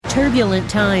Turbulent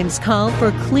times call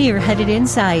for clear-headed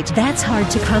insight. That's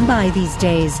hard to come by these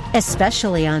days,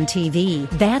 especially on TV.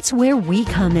 That's where we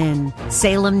come in.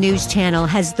 Salem News Channel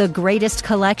has the greatest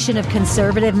collection of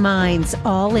conservative minds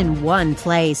all in one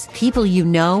place. People you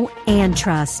know and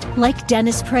trust, like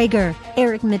Dennis Prager,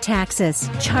 Eric Metaxas,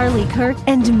 Charlie Kirk,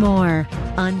 and more.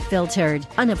 Unfiltered,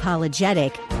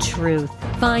 unapologetic truth.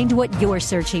 Find what you're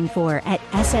searching for at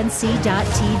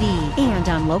snc.tv and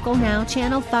on Local Now,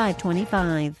 Channel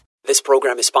 525. This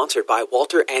program is sponsored by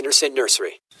Walter Anderson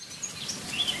Nursery.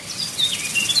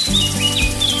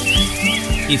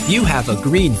 If you have a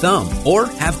green thumb or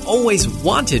have always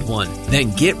wanted one,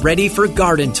 then get ready for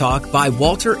Garden Talk by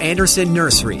Walter Anderson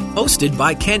Nursery, hosted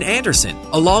by Ken Anderson,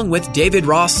 along with David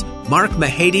Ross, Mark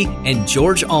Mahady, and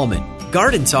George Allman.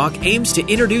 Garden Talk aims to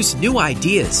introduce new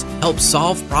ideas, help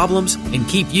solve problems, and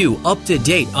keep you up to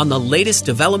date on the latest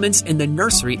developments in the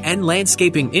nursery and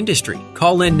landscaping industry.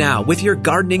 Call in now with your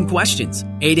gardening questions.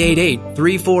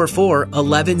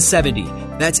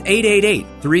 888-344-1170. That's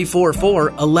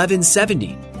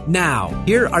 888-344-1170. Now,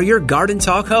 here are your Garden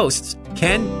Talk hosts,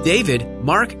 Ken, David,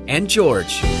 Mark, and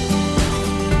George.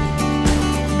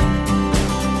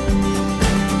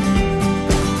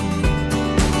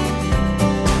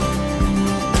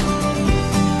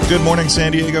 Good morning,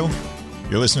 San Diego.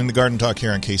 You're listening to Garden Talk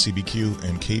here on KCBQ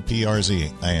and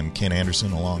KPRZ. I am Ken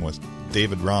Anderson, along with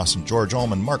David Ross and George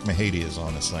Allman. Mark Mahady is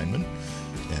on assignment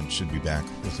and should be back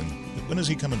within... When is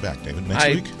he coming back, David? Next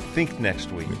week? I think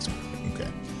next week. Okay.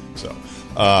 So,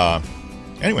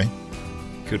 anyway.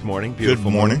 Good morning. Beautiful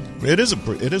morning. It is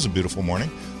a beautiful morning.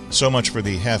 So much for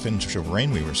the half-inch of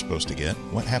rain we were supposed to get.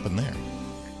 What happened there?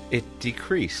 It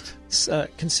decreased.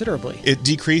 Considerably. It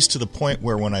decreased to the point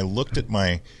where when I looked at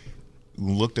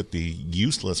the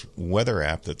useless weather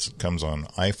app that comes on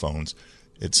iPhones,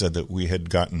 it said that we had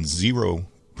gotten 0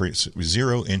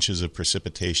 inches of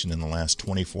precipitation in the last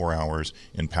 24 hours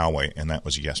in Poway, and that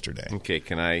was yesterday. Okay,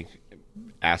 can I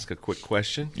ask a quick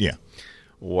question? Yeah.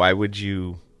 Why would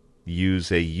you use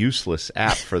a useless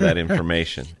app for that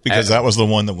information? Because that was the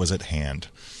one that was at hand.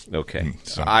 Okay.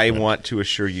 So I want to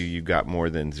assure you got more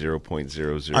than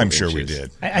 0.00 I'm sure inches. we did.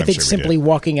 I think simply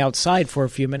walking outside for a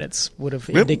few minutes would have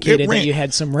indicated that you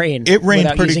had some rain. It rained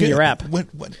without pretty using good. Your app.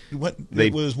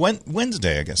 It was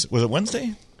Wednesday, I guess. Was it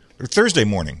Wednesday? Or Thursday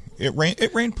morning. It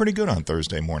rained pretty good on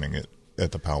Thursday morning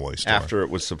at the Poway store. After it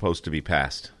was supposed to be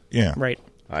passed. Yeah. Right.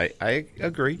 I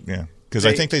agree. Yeah. Because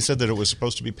I think they said that it was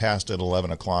supposed to be passed at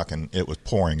 11 o'clock, and it was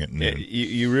pouring at noon.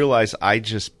 You realize I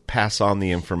just pass on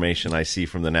the information I see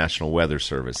from the National Weather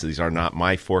Service. These are not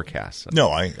my forecasts. No,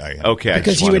 I okay.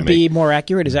 Because you would be more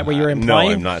accurate? Is that what you're implying?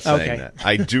 No, I'm not saying that.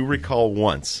 I do recall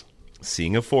once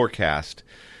seeing a forecast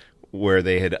where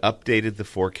they had updated the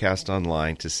forecast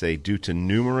online to say, due to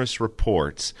numerous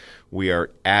reports, we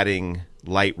are adding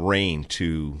light rain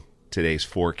to today's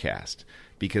forecast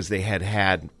because they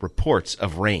had reports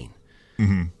of rain.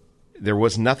 Mm-hmm. There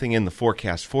was nothing in the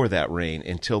forecast for that rain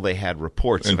until they had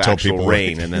reports of actual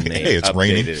rain, and then they it's updated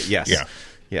raining. it. Yes. Yeah.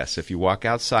 Yes, if you walk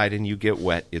outside and you get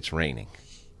wet, it's raining,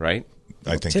 right?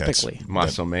 I think typically.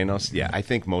 Más o menos. Yeah, I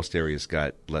think most areas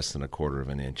got less than 1/4 of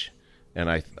an inch. And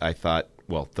I thought,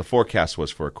 well, the forecast was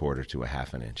for 1/4 to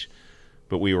 1/2 an inch.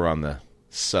 But we were on the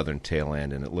southern tail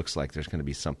end, and it looks like there's going to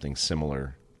be something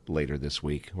similar later this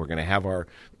week. We're going to have our,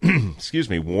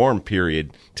 warm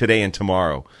period today and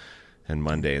tomorrow and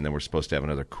Monday, and then we're supposed to have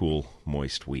another cool,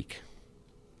 moist week.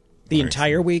 The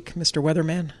entire week, Mr.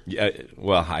 Weatherman? Yeah.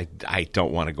 Well, I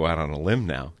don't want to go out on a limb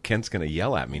now. Ken's going to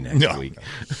yell at me next week.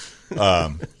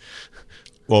 Well,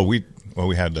 we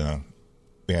had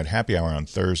happy hour on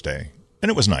Thursday, and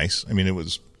it was nice. I mean,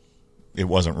 it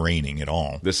wasn't raining at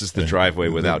all. This is the driveway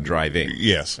without driving.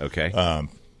 Yes. Okay.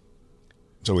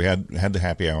 So we had the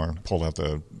happy hour, pulled out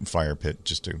the fire pit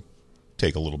just to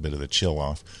take a little bit of the chill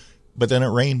off. But then it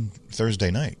rained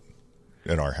Thursday night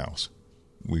at our house.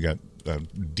 We got a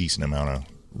decent amount of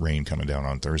rain coming down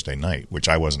on Thursday night, which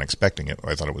I wasn't expecting it.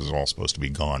 I thought it was all supposed to be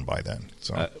gone by then.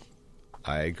 So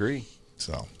I agree.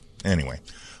 So anyway,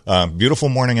 beautiful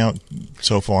morning out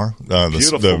so far.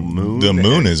 Beautiful moon. The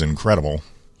moon is incredible.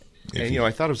 And,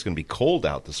 I thought it was going to be cold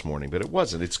out this morning, but it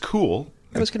wasn't. It's cool.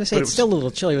 I was going to say it's still a little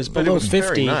chilly. It was below 50.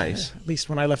 Very nice. At least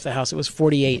when I left the house, it was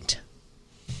 48.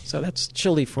 So that's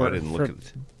chilly for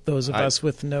those of us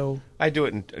with no... I do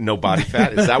it in no body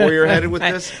fat. Is that where you're headed with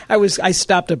this? I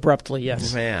stopped abruptly,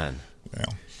 yes. Man. Yeah.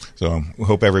 So we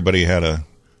hope everybody had a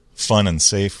fun and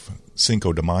safe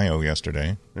Cinco de Mayo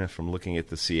yesterday. Yeah, from looking at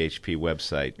the CHP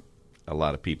website, a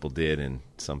lot of people did, and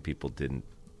some people didn't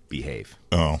behave.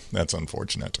 Oh, that's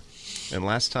unfortunate. And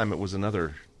last time it was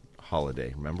another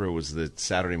holiday. Remember, it was the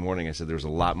Saturday morning. I said there was a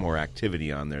lot more activity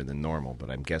on there than normal, but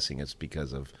I'm guessing it's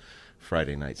because of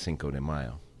Friday night Cinco de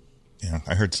Mayo. Yeah,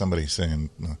 I heard somebody saying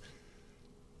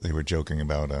they were joking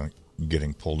about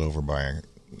getting pulled over by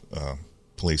a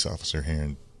police officer here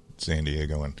in San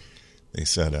Diego, and they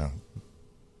said,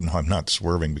 no, I'm not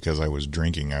swerving because I was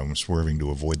drinking. I'm swerving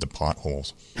to avoid the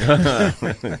potholes.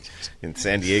 In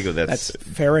San Diego, that's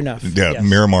fair enough. Yeah, yes.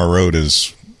 Miramar Road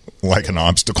is like an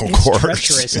obstacle course.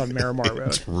 Treacherous on Miramar Road.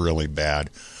 It's really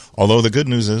bad. Although the good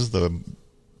news is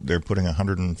they're putting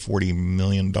 $140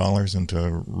 million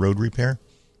into road repair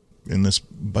in this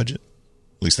budget.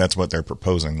 At least that's what they're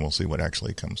proposing. We'll see what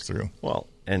actually comes through. Well,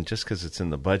 and just because it's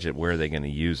in the budget, where are they going to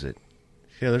use it?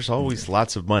 Yeah, there's always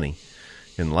lots of money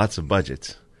in lots of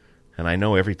budgets. And I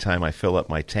know every time I fill up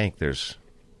my tank, there's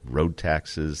road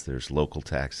taxes, there's local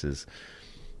taxes.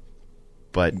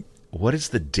 But what is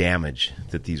the damage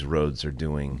that these roads are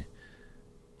doing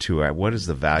to our? What is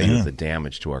the value of the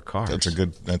damage to our cars?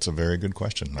 That's a very good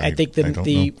question. I think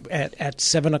at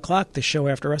 7 o'clock, the show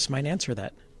after us might answer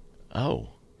that. Oh,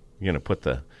 you're going to put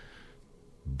the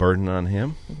burden on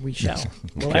him? We shall.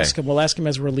 We'll ask him. We'll ask him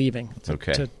as we're leaving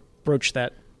to broach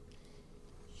that.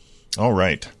 All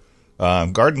right.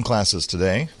 Garden classes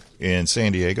today in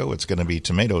San Diego. It's going to be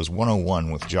Tomatoes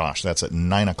 101 with Josh. That's at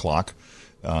 9 o'clock.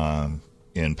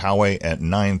 In Poway at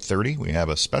 9:30, we have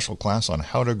a special class on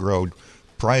how to grow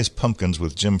prize pumpkins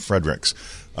with Jim Fredericks.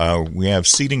 We have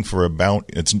seating for about,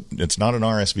 it's not an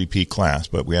RSVP class,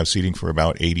 but we have seating for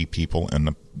about 80 people,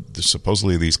 and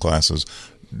supposedly these classes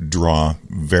draw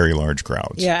very large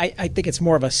crowds. Yeah, I think it's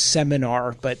more of a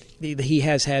seminar, but he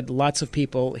has had lots of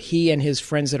people. He and his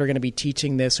friends that are going to be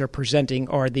teaching this or presenting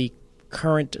are the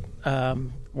current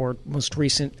or most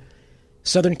recent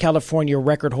Southern California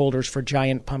record holders for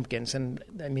giant pumpkins. And,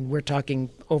 I mean, we're talking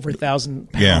over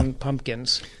 1,000-pound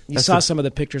pumpkins. You saw some of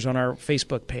the pictures on our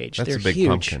Facebook page. That's They're a big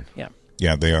huge. pumpkin.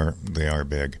 Yeah, they are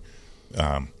big.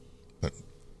 But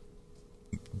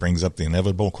brings up the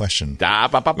inevitable question.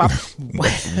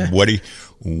 What do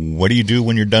you do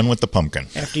when you're done with the pumpkin?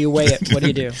 After you weigh it, what do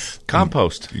you do?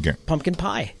 Compost. Pumpkin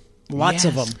pie. Lots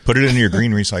of them. Put it in your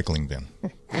green recycling bin.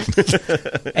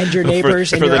 And your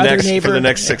neighbors and your other neighbor. For the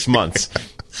next 6 months.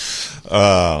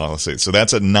 Let's see. So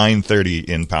that's at 9:30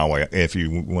 in Poway. If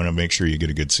you want to make sure you get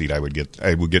a good seat, I would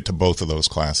get to both of those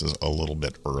classes a little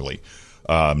bit early.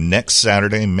 Next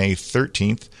Saturday, May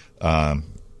 13th,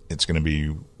 it's going to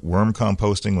be worm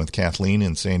composting with Kathleen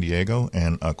in San Diego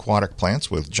and aquatic plants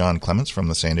with John Clements from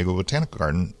the San Diego Botanical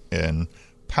Garden in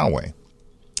Poway.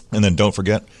 And then don't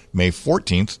forget, May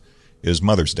 14th is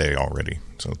Mother's Day already.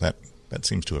 So that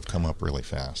seems to have come up really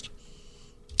fast.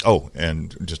 Oh,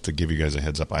 and just to give you guys a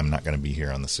heads up, I'm not going to be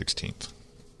here on the 16th.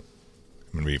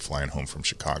 I'm going to be flying home from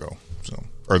Chicago,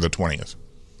 or the 20th.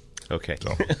 Okay.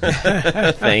 So.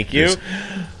 Thank you.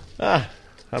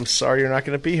 I'm sorry you're not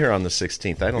going to be here on the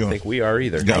 16th. I don't think we are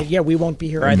either. No. Yeah, we won't be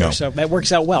here either, No. so that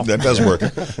works out well. That does work.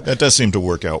 That does seem to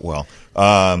work out well.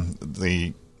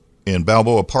 In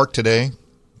Balboa Park today,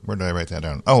 where did I write that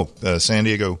down? Oh, the San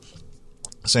Diego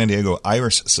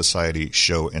Iris Society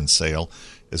show and sale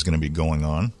is going to be going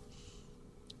on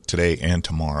today and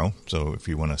tomorrow. So if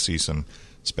you want to see some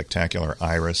spectacular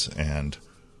iris and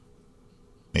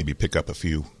maybe pick up a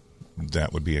few,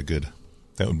 that would be a good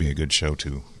show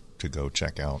to go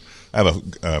check out. I have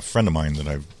a friend of mine that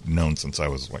I've known since I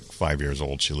was like 5 years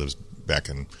old. She lives back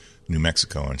in New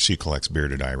Mexico, and she collects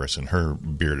bearded iris, and her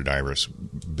bearded iris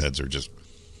beds are just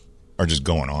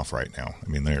going off right now. I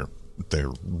mean,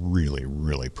 they're really,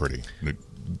 really pretty. They're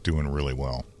doing really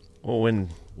well. Well, when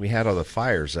we had all the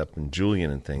fires up in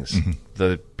Julian and things,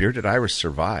 the bearded iris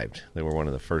survived. They were one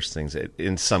of the first things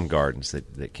in some gardens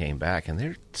that came back, and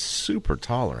they're super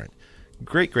tolerant.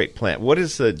 Great plant. What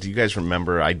is do you guys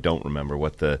remember? I don't remember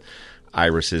what the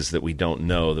iris is that we don't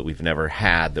know, that we've never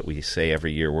had, that we say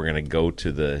every year we're going to go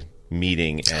to the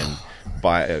meeting and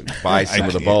buy some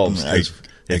of the bulbs.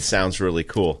 It sounds really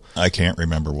cool. I can't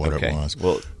remember what it was.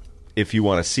 Well, if you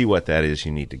want to see what that is,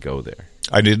 you need to go there.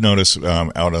 I did notice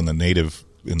out on in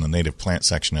the native plant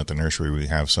section at the nursery, we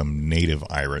have some native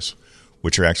iris,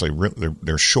 which are actually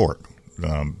they're short.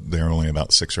 They're only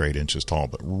about 6 or 8 inches tall,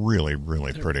 but really,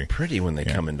 really pretty. Pretty when they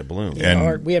come into bloom.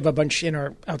 Yeah, we have a bunch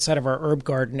outside of our herb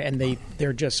garden, and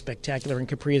they're just spectacular. And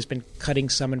Capri has been cutting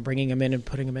some and bringing them in and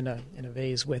putting them in a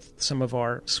vase with some of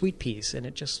our sweet peas, and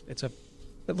it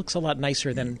looks a lot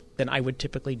nicer than I would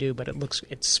typically do, but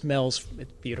it smells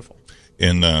beautiful.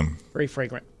 Very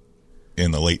fragrant. In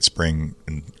the late spring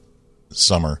and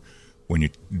summer, when you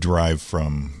drive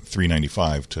from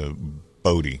 395 to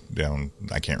Bodie down,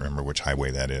 I can't remember which highway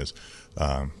that is,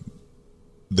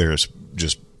 there's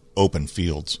just open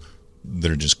fields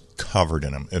that are just covered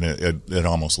in them, and it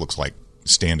almost looks like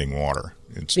standing water.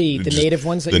 It's the just, native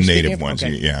ones that the you're native speaking of? ones,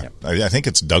 Okay. yeah. Yep. I think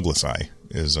it's Douglas eye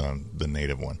is the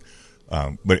native one,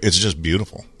 but it's just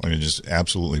beautiful. I mean, just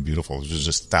absolutely beautiful. There's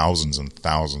just thousands and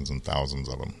thousands and thousands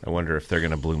of them. I wonder if they're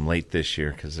going to bloom late this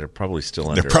year because they're probably still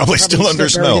under. They're probably still under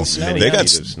still buried snow. in snow, They yeah. got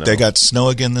Snow. they got snow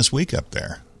again this week up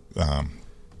there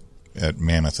at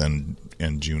Mammoth and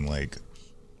June Lake.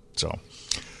 So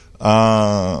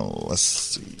let's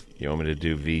see. You want me to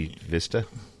do Vista?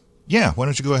 Yeah, why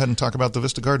don't you go ahead and talk about the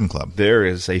Vista Garden Club? There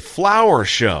is a flower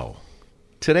show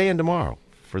today and tomorrow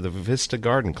for the Vista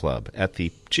Garden Club at the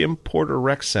Jim Porter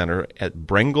Rec Center at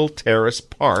Brengle Terrace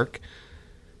Park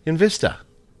in Vista.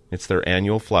 It's their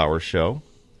annual flower show,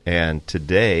 and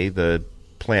today the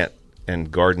plant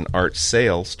and garden art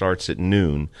sale starts at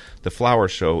noon. The flower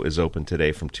show is open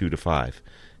today from 2 to 5,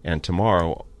 and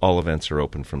tomorrow all events are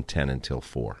open from 10 until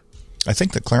 4. I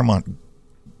think the Claremont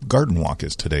Garden Walk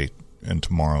is today and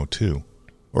tomorrow too,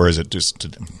 or is it just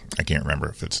today? I can't remember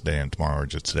if it's today and tomorrow or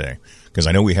just today, because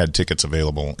I know we had tickets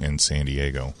available in San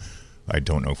Diego. I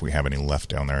don't know if we have any left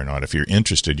down there or not. If you're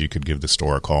interested, you could give the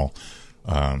store a call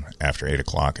after 8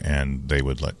 o'clock, and they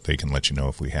can let you know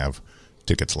if we have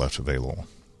tickets left available.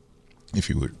 If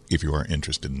you are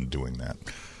interested in doing that.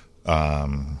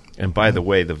 And by the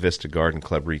way, the Vista Garden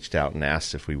Club reached out and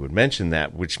asked if we would mention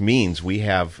that, which means we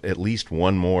have at least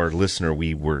one more listener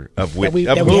we were of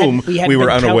whom we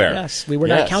were unaware. Yes, we were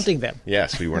not counting them.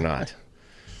 Yes, we were not.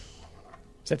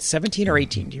 Is that 17 or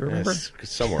 18? Do you remember? Yes,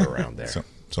 somewhere around there.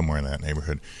 Somewhere in that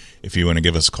neighborhood. If you want to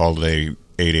give us a call today,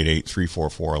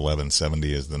 888-344-1170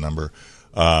 is the number.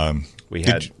 Go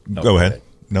ahead.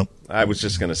 Nope. I was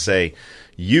just going to say,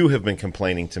 you have been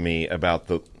complaining to me about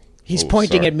the... He's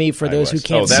pointing at me for those who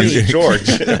can't see. That's George.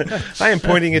 I am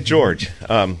pointing at George,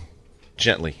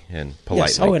 gently and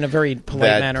politely. Yes, in a very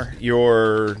polite manner.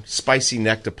 Your spicy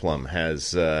nectaplum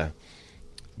has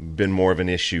been more of an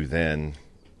issue than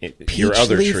your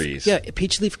other trees. Yeah,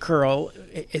 peach leaf curl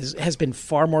has been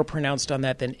far more pronounced on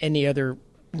that than any other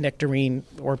nectarine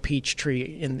or peach tree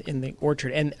in the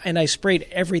orchard. And I sprayed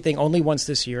everything only once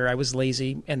this year. I was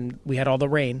lazy, and we had all the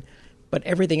rain. But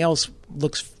everything else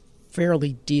looks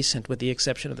fairly decent with the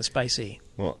exception of the spicy.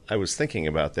 Well, I was thinking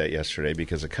about that yesterday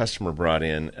because a customer brought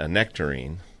in a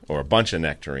nectarine or a bunch of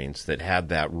nectarines that had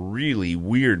that really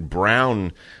weird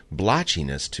brown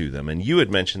blotchiness to them. And you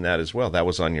had mentioned that as well. That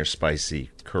was on your spicy,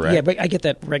 correct? Yeah, but I get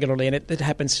that regularly, and it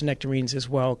happens to nectarines as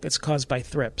well. It's caused by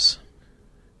thrips.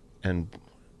 And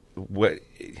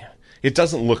it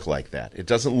doesn't look like that. It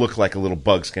doesn't look like a little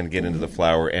bug's going to get into the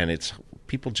flower, and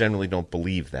people generally don't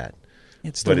believe that.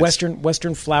 It's the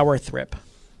western flower thrip,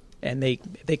 and they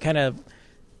kind of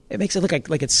it makes it look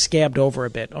like it's scabbed over a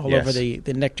bit all over the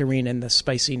nectarine and the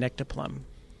spicy nectaplum,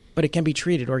 but it can be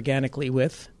treated organically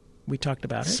with, we talked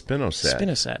about it,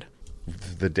 spinosad.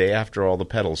 The day after all the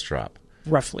petals drop.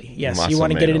 Roughly, yes. Maso You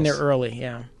want to get it in Menos. there early,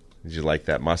 yeah. Did you like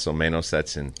that Maso Menos?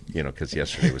 That's in, because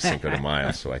yesterday was Cinco de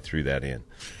Mayo, so I threw that in.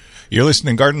 You're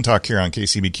listening to Garden Talk here on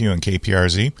KCBQ and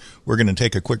KPRZ. We're going to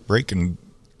take a quick break and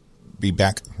be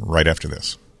back right after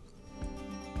this.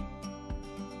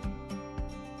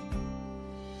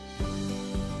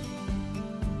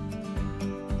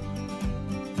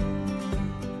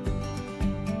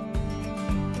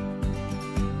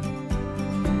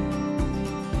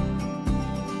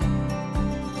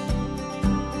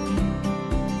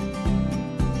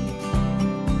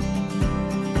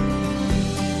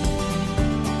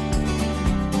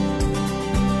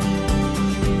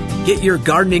 Get your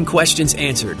gardening questions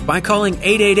answered by calling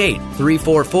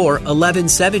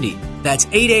 888-344-1170. That's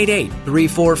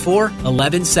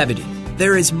 888-344-1170.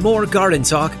 There is more Garden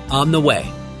Talk on the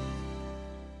way.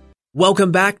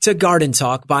 Welcome back to Garden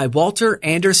Talk by Walter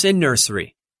Anderson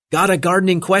Nursery. Got a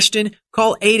gardening question?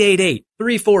 Call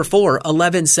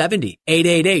 888-344-1170.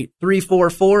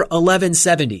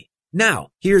 888-344-1170. Now,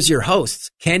 here's your hosts,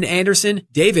 Ken Anderson,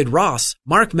 David Ross,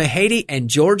 Mark Mahady, and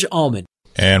George Allman.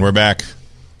 And we're back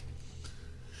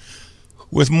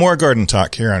with more Garden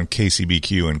Talk here on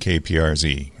KCBQ and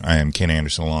KPRZ. I am Ken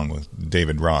Anderson along with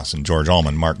David Ross and George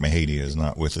Allman. Mark Mahady is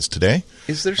not with us today.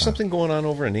 Is there something going on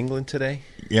over in England today?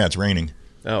 Yeah, it's raining.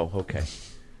 Oh, okay.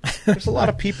 There's a lot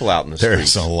of people out in the streets.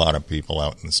 There's a lot of people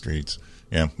out in the streets.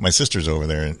 Yeah, my sister's over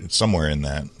there. It's somewhere in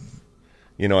that.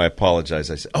 I apologize.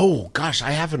 I said, oh, gosh,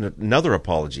 I have another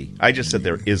apology. I just said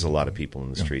there is a lot of people in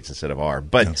the streets instead of are.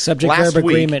 But subject verb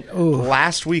agreement. Ooh.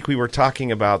 Last week we were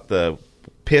talking about the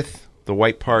pith, the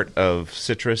white part of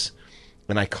citrus,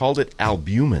 and I called it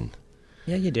albumin.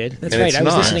 Yeah, you did. That's And right. it's I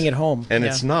was not. listening at home. And Yeah.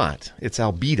 it's not. It's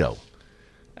albedo.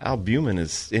 Albumin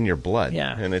is in your blood.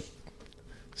 Yeah.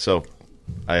 So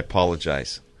I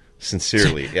apologize.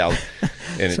 Sincerely,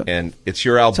 and it's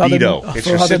your So albedo. for It's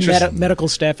your all the citrus. medical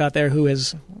staff out there who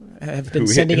have been Who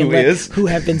sending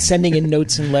in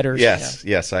notes and letters.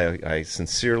 Yes. I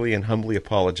sincerely and humbly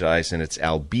apologize. And it's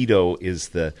albedo is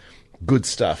the good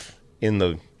stuff in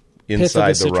the inside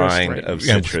the citrus, rind right. of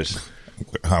citrus.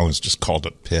 I was just called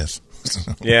it pith.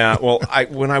 Yeah. Well,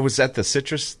 when I was at the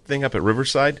citrus thing up at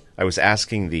Riverside, I was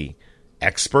asking the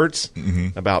experts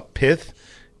about pith.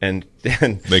 And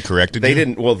They corrected They you?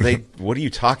 didn't. Well, what are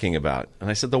you talking about? And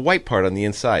I said, the white part on the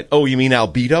inside. Oh, you mean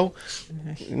albedo?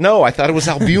 No, I thought it was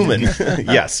albumin.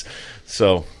 Yes.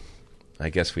 So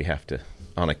I guess we have to,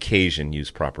 on occasion,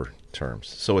 use proper terms.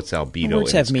 So it's albedo,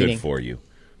 Words and have it's meaning. good for you.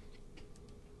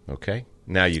 Okay.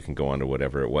 Now you can go on to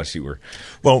whatever it was you were.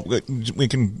 Well, we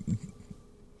can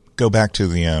go back to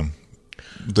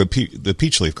the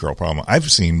peach leaf curl problem.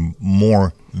 I've seen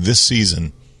more this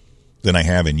season than I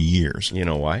have in years. You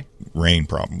know why? Rain,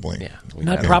 probably. Yeah.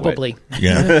 Not probably.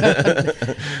 Yeah.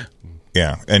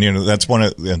 Yeah. And that's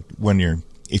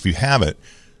if you have it,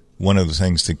 one of the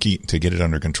things to get it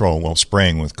under control, well,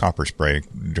 spraying with copper spray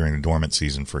during the dormant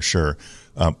season for sure.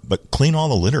 But clean all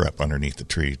the litter up underneath the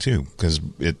tree too, because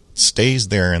it stays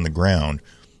there in the ground.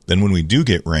 Then when we do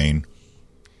get rain,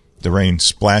 the rain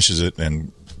splashes it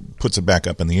and puts it back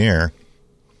up in the air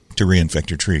to reinfect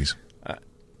your trees.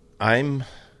 I'm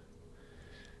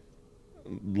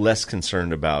less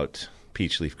concerned about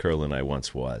peach leaf curl than I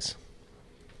once was.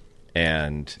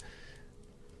 And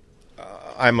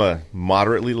I'm a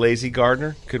moderately lazy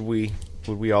gardener. Would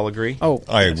we all agree? Oh,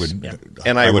 I yes. would, Yeah.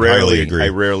 And I would highly agree. I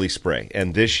rarely spray.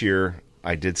 And this year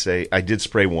I did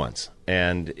spray once,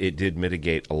 and it did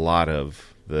mitigate a lot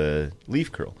of the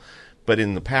leaf curl. But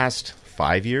in the past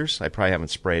 5 years, I probably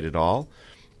haven't sprayed at all.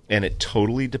 And it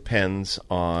totally depends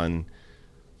on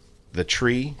the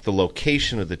tree, the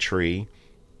location of the tree,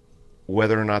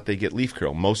 whether or not they get leaf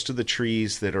curl. Most of the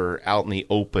trees that are out in the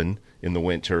open in the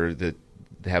winter that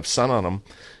have sun on them,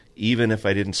 even if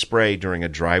I didn't spray during a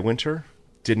dry winter,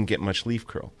 didn't get much leaf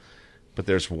curl. But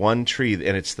there's one tree,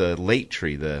 and it's the late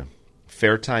tree, the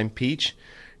Fairtime peach.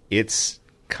 It's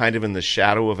kind of in the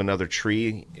shadow of another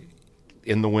tree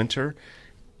in the winter,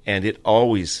 and it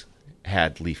always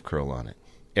had leaf curl on it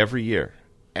every year.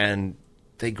 And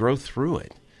they grow through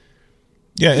it.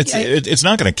 Yeah, it's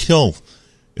not going to kill.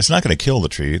 It's not going to kill the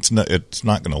tree. It's not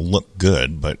going to look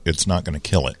good, but it's not going to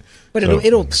kill it. But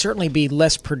it'll certainly be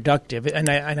less productive, and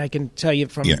I can tell you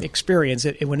from experience,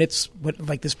 when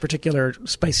like this particular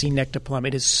spicy nectar plum,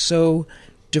 it is so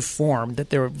deformed that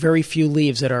there are very few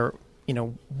leaves that are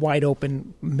wide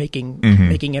open,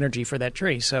 making energy for that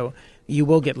tree. So you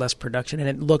will get less production, and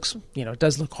it looks it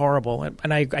does look horrible.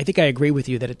 And I think I agree with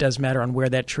you that it does matter on where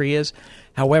that tree is.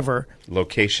 However,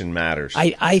 location matters.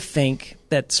 I think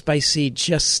that spicy,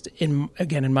 just in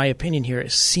my opinion here,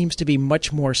 seems to be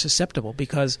much more susceptible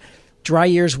because dry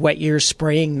years, wet years,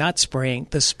 spraying, not spraying,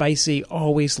 the spicy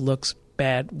always looks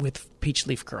bad with peach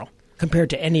leaf curl compared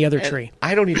to any other tree.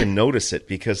 I don't even notice it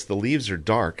because the leaves are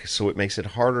dark, so it makes it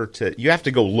harder to. You have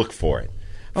to go look for it.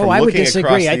 I would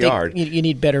disagree. I think you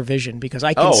need better vision because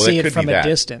I can see it from a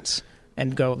distance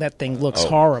and go, that thing looks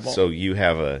horrible. So you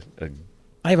have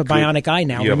I have a bionic eye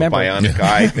now. You remember? have a bionic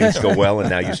eye. Things go well, and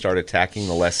now you start attacking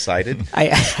the less sighted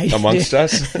amongst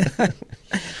us.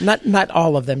 Not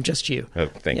all of them, just you. Oh,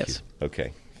 thank you.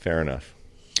 Okay, fair enough.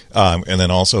 And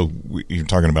then also, you're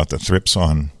talking about the thrips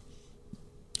on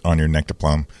your nectar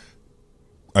plum.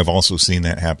 I've also seen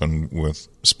that happen with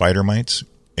spider mites,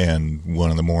 and one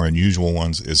of the more unusual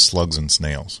ones is slugs and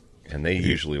snails. And they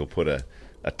usually will put a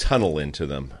tunnel into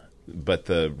them. But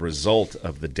the result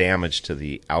of the damage to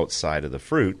the outside of the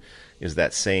fruit is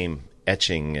that same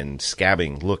etching and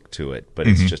scabbing look to it, but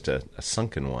it's just a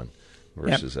sunken one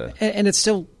versus and it's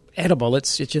still edible. It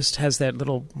just has that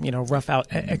little rough out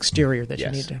exterior that you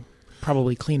need to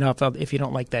probably clean up if you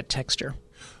don't like that texture.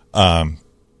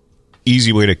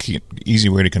 Easy way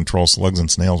to control slugs and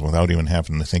snails without even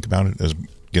having to think about it is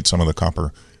get some of the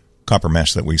copper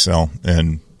mesh that we sell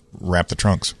and wrap the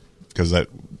trunks, because that's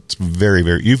very,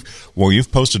 very.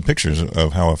 You've posted pictures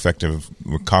of how effective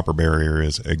the copper barrier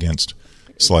is against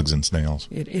slugs and snails.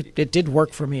 It did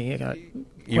work for me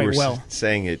you were well.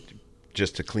 saying it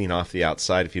just to clean off the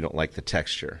outside if you don't like the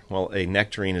texture. Well, a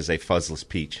nectarine is a fuzzless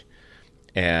peach,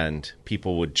 and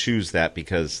people would choose that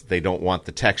because they don't want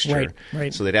the texture,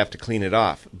 right. So they'd have to clean it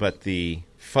off. But the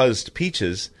fuzzed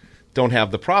peaches don't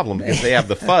have the problem because they have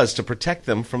the fuzz to protect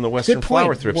them from the western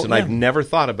flower thrips, well, and I've never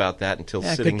thought about that until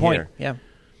sitting good point. here. Yeah.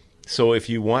 So if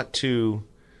you want to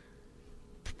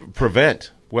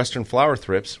prevent western flower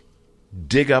thrips,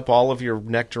 dig up all of your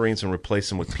nectarines and replace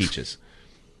them with peaches.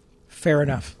 Fair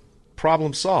enough.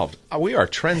 problem solved. We are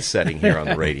trend-setting here on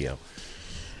the radio.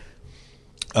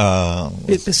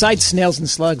 Besides snails and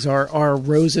slugs, our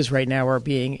roses right now are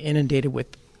being inundated with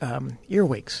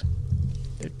earwigs.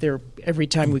 They're every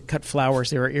time we cut flowers,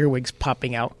 there are earwigs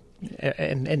popping out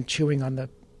and chewing on the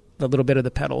little bit of the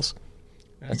petals.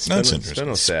 That's interesting.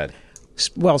 Spinosad.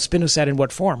 Well, spinosad in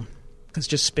what form? Because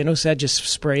just spinosad, just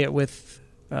spray it with...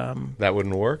 that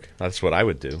wouldn't work? That's what I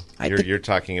would do. You're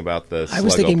talking about the Sluggo I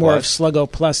was thinking more of Plus?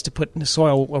 Sluggo Plus to put in the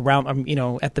soil around,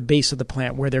 at the base of the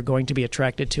plant where they're going to be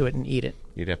attracted to it and eat it.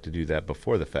 You'd have to do that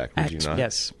before the fact, would you not?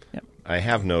 Yes. Yep. I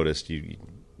have noticed the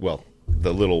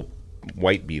little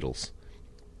white beetles,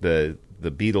 the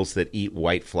beetles that eat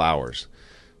white flowers.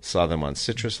 Saw them on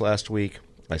citrus last week.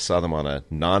 I saw them on a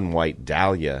non-white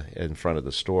dahlia in front of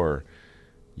the store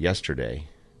yesterday.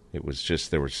 It was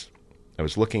just I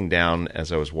was looking down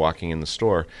as I was walking in the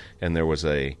store, and there was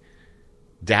a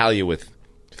dahlia with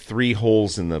 3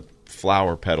 holes in the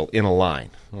flower petal in a line.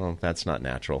 Well, that's not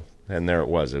natural. And there it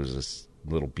was. It was this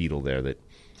little beetle there that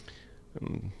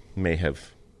may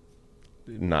have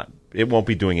not... It won't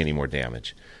be doing any more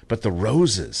damage. But the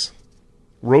roses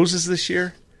this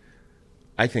year,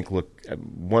 I think look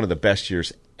one of the best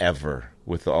years ever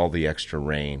with all the extra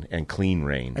rain and clean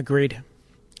rain. Agreed.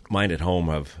 Mine at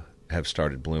home have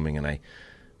started blooming, and I,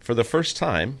 for the first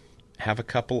time, have a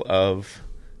couple of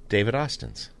David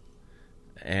Austins.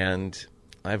 And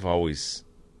I've always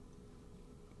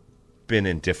been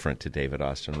indifferent to David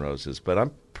Austin roses,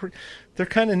 but they're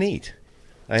kind of neat.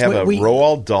 I have a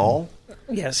Roald Dahl.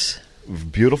 Yes.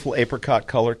 Beautiful apricot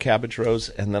color cabbage rose,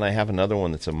 and then I have another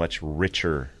one that's a much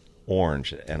richer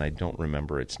orange, and I don't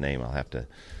remember its name. I'll have to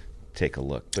take a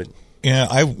look. But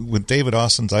yeah, with David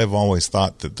Austins, I've always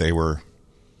thought that they were...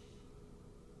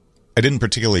 I didn't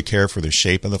particularly care for the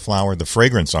shape of the flower. The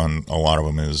fragrance on a lot of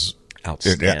them is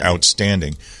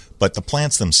outstanding. But the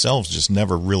plants themselves just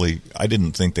never really... I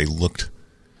didn't think they looked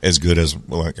as good as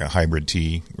like a hybrid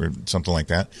tea or something like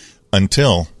that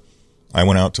until I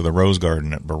went out to the rose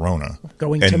garden at Verona.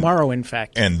 Going tomorrow, in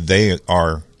fact. And they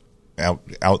are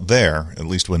out there, at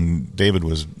least when David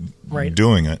was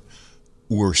doing it,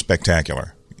 were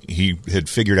spectacular. He had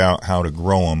figured out how to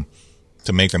grow them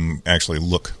to make them actually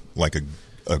look like a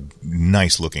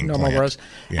nice-looking normal plant. rose.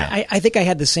 Yeah. I think I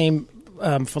had the same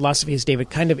philosophy as David,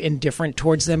 kind of indifferent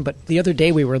towards them. But the other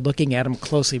day we were looking at them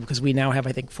closely because we now have,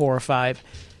 I think, 4 or 5.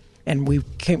 And we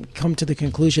come to the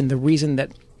conclusion the reason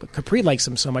that Capri likes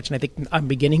them so much, and I think I'm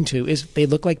beginning to, is they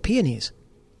look like peonies.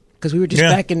 Because we were just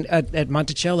back at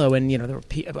Monticello, and there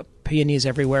were peonies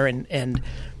everywhere and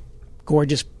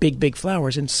gorgeous big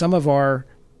flowers. And some of our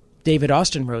David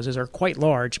Austin roses are quite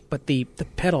large, but the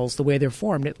petals, the way they're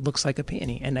formed, it looks like a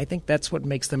peony. And I think that's what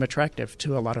makes them attractive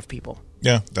to a lot of people.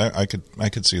 Yeah, I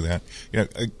could see that.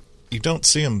 You don't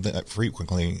see them that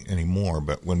frequently anymore,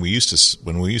 but when we used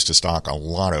to stock a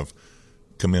lot of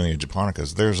Camellia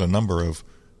japonicas, there's a number of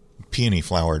peony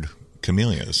flowered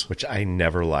camellias, which I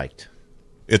never liked.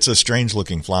 It's a strange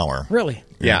looking flower. Really?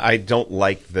 Yeah, I don't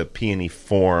like the peony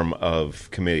form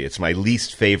of camellia. It's my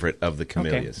least favorite of the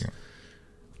camellias. Okay.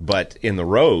 But in the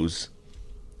rose,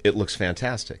 it looks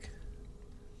fantastic.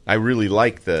 I really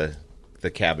like the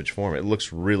cabbage form. It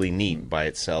looks really neat by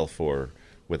itself or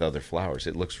with other flowers.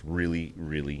 It looks really,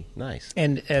 really nice.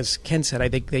 And as Ken said, I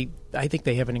think they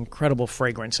have an incredible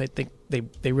fragrance. I think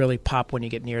they really pop when you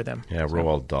get near them. Yeah,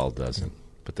 Roald Dahl doesn't,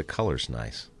 but the color's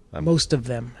nice. Most of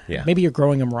them. Yeah. Maybe you're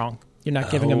growing them wrong. You're not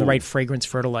giving them the right fragrance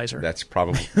fertilizer. That's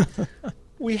probably...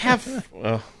 We have...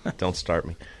 don't start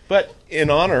me. But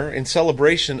in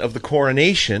celebration of the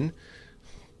coronation,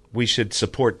 we should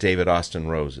support David Austin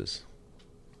roses.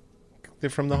 They're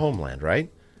from the homeland, right?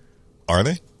 Are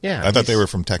they? Yeah. I thought they were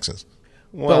from Texas.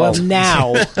 Well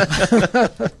now.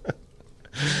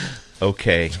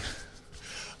 Okay.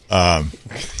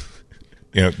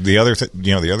 The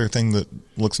other thing that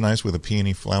looks nice with a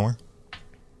peony flower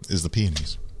is the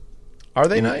peonies. Are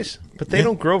they nice? But they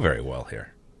don't grow very well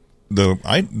here.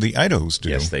 The Idaho's do.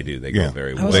 Yes, they do. They grow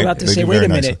very well. I was about to say, wait a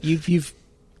minute. You've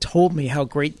told me how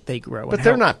great they grow. But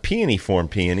they're not peony form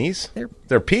peonies.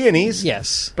 They're peonies.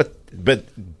 Yes. But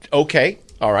okay,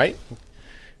 all right.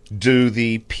 Do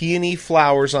the peony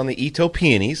flowers on the Ito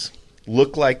peonies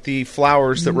look like the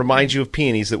flowers that remind you of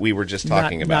peonies that we were just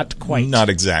talking about? Not quite. Not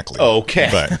exactly.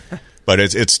 Okay. But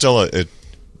it's still a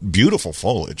beautiful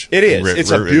foliage. It is.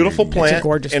 It's a beautiful plant. It's a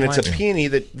gorgeous plant. And it's a peony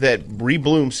that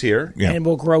reblooms here. Yeah. And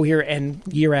will grow here and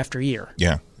year after year.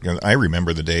 Yeah. I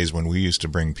remember the days when we used to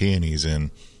bring peonies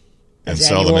in and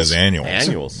sell them as annuals.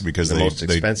 Annuals. Because the most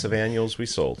expensive annuals we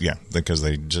sold. Yeah, because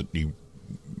they just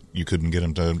you couldn't get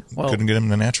them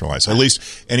to naturalize. At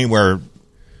least anywhere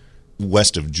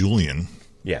west of Julian,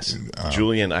 Yes.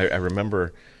 Julian, I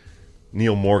remember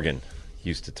Neil Morgan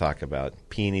used to talk about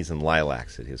peonies and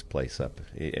lilacs at his place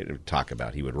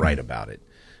he would write about it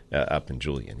up in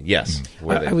Julian. Yes.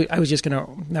 I was just going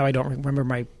to, now I don't remember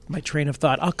my train of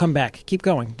thought. I'll come back. Keep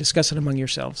going. Discuss it among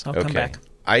yourselves. I'll come back.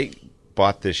 I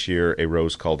bought this year a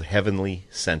rose called Heavenly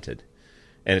Scented,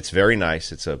 and it's very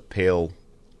nice. It's a pale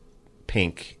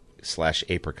pink /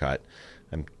 apricot.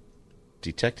 I'm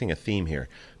detecting a theme here,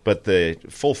 but the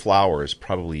full flower is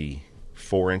probably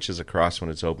 4 inches across when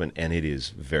it's open, and it is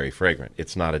very fragrant.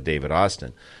 It's not a David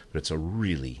Austin, but it's a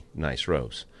really nice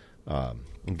rose. I'm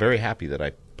very happy that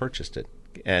I purchased it,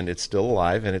 and it's still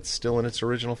alive, and it's still in its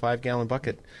original 5-gallon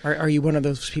bucket. Are you one of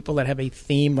those people that have a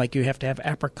theme, like you have to have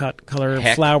apricot color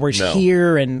Heck, flowers no.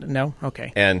 here? And no?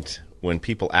 Okay. And when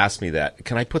people ask me that,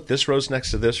 can I put this rose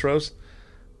next to this rose?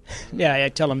 Yeah, I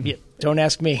tell them, don't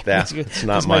ask me. It's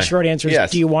not my short answer is,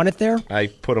 yes. do you want it there? I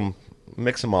put them,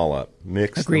 mix them all up.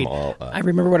 Agreed. Them all up. I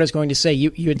remember what I was going to say.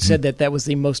 You had said that was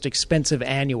the most expensive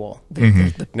annual,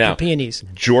 the peonies.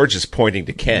 George is pointing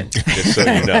to Ken, just so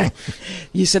you know.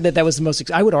 You said that was the most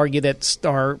I would argue that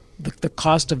the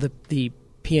cost of the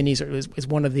peonies is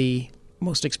one of the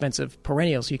most expensive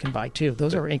perennials you can buy, too.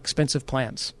 Those are expensive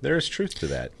plants. There is truth to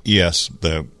that. Yes,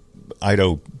 the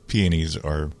Idaho peonies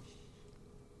are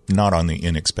not on the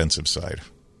inexpensive side.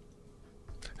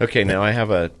 Okay, now I have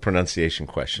a pronunciation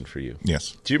question for you.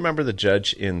 Yes. Do you remember the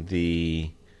judge in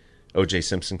the O.J.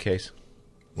 Simpson case?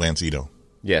 Lance Ito.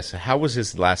 Yes. How was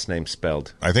his last name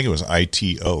spelled? I think it was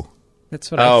Ito. That's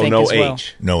what I think no as well.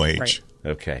 H. No H. Right.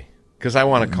 Okay. Because I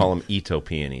want to call him Ito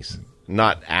peonies.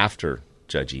 Not after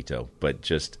Judge Ito, but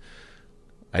just,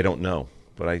 I don't know.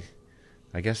 But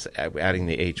I guess adding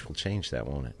the H will change that,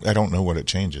 won't it? I don't know what it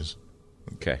changes.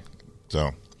 Okay.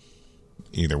 So,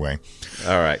 either way.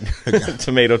 All right.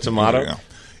 Tomato. Yeah.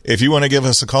 If you want to give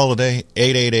us a call today,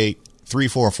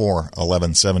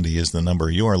 888-344-1170 is the number.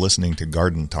 You are listening to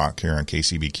Garden Talk here on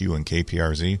KCBQ and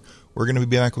KPRZ. We're going to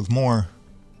be back with more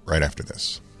right after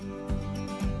this.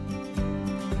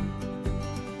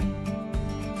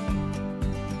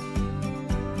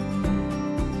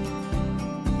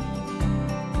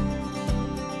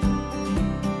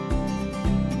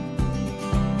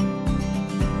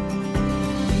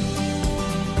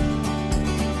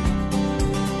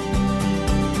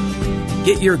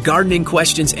 Get your gardening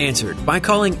questions answered by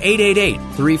calling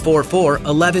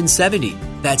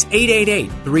 888-344-1170. That's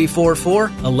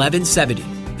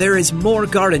 888-344-1170. There is more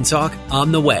Garden Talk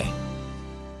on the way.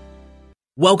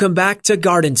 Welcome back to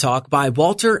Garden Talk by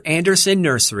Walter Anderson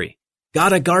Nursery.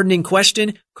 Got a gardening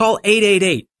question? Call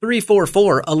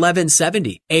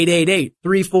 888-344-1170.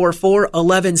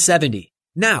 888-344-1170.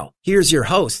 Now, here's your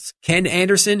hosts, Ken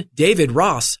Anderson, David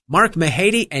Ross, Mark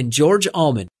Mahady, and George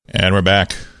Allman. And we're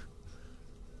back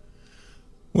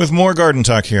with more Garden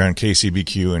Talk here on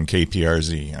KCBQ and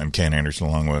KPRZ. I'm Ken Anderson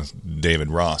along with David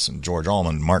Ross and George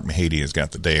Allman. Mark Mahady has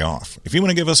got the day off. If you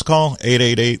want to give us a call,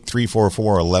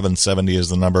 888-344-1170 is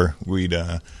the number. We'd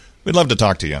love to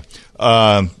talk to you.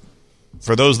 For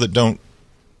those that don't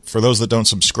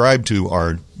subscribe to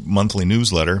our monthly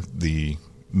newsletter, the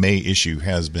May issue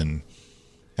has been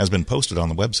posted on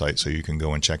the website, so you can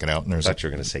go and check it out. And I thought you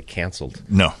were going to say canceled.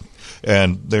 No.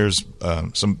 And there is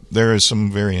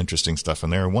some very interesting stuff in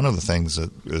there. One of the things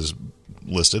that is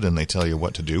listed, and they tell you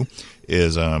what to do,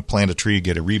 is plant a tree,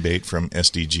 get a rebate from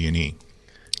SDG&E.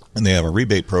 And they have a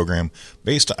rebate program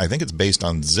I think it's based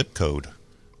on zip code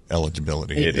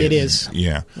eligibility. It is.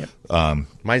 Yeah. Yep.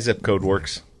 My zip code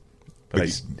works,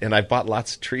 and I bought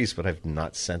lots of trees, but I've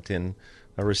not sent in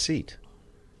a receipt.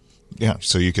 Yeah,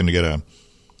 so you can get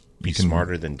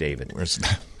smarter than David.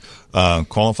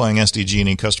 Qualifying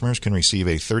SDG&E customers can receive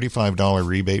a $35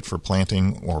 rebate for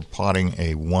planting or potting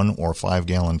a 1 or 5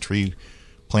 gallon tree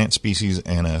plant species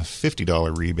and a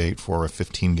 $50 rebate for a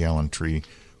 15-gallon tree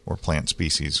or plant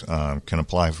species. Can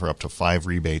apply for up to 5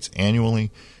 rebates annually,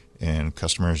 and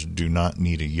customers do not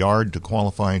need a yard to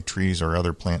qualify. Trees or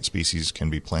other plant species can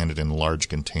be planted in large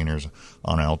containers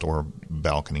on outdoor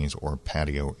balconies or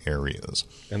patio areas.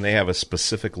 And they have a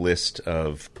specific list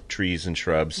of trees and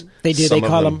shrubs. They do. They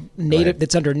call them native.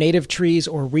 That's under native trees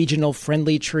or regional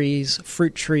friendly trees,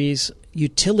 fruit trees,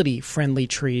 utility friendly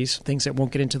trees, things that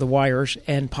won't get into the wires,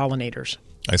 and pollinators.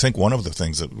 I think one of the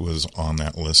things that was on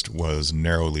that list was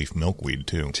narrowleaf milkweed,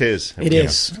 too. It is. It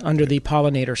is under the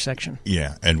pollinator section.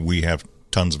 Yeah, and we have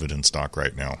tons of it in stock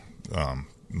right now,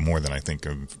 more than I think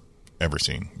I've ever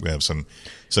seen. We have some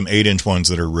 8-inch ones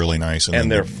that are really nice,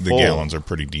 and they're the gallons are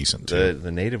pretty decent, too.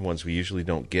 The native ones we usually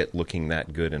don't get looking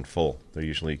that good and full. They're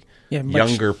usually much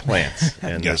younger plants,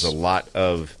 and Yes. there's a lot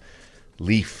of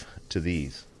leaf to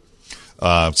these.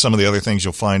 Some of the other things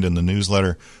you'll find in the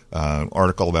newsletter,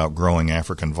 article about growing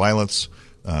African violets,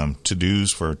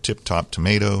 to-dos for tip-top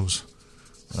tomatoes,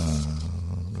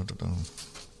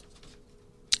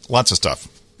 lots of stuff.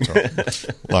 So,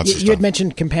 lots of stuff. You had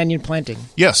mentioned companion planting.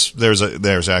 Yes,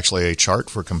 there's actually a chart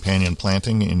for companion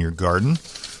planting in your garden.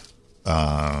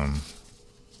 How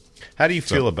do you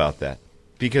feel about that?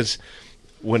 Because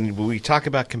when we talk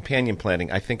about companion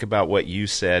planting, I think about what you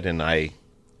said and I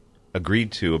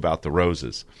agreed to about the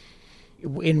roses.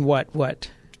 In what?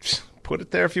 Put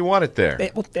it there if you want it there.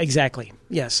 Well, exactly.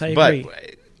 Yes, I agree.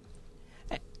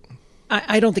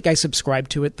 I don't think I subscribe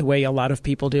to it the way a lot of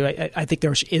people do. I think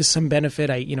there is some benefit.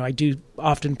 I do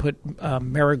often put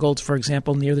marigolds, for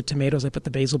example, near the tomatoes. I put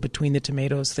the basil between the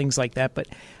tomatoes, things like that. But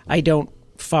I don't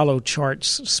follow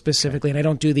charts specifically, and I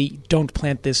don't do don't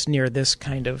plant this near this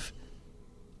kind of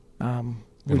routine.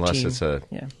 Unless it's a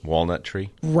walnut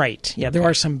tree. Right. Yeah, there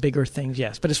are some bigger things,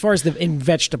 yes. But as far as in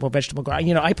vegetable garden,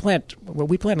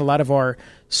 we plant a lot of our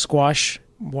squash,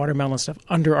 watermelon stuff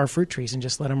under our fruit trees and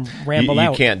just let them ramble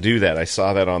out. You can't do that. I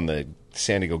saw that on the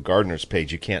San Diego Gardeners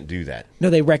page. You can't do that.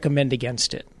 No, they recommend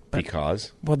against it.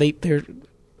 Because? Well, there are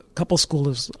a couple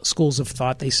schools of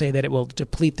thought. They say that it will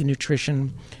deplete the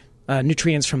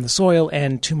nutrients from the soil,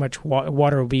 and too much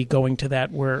water will be going to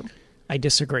that, where I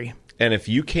disagree. And if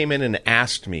you came in and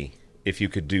asked me if you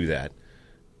could do that,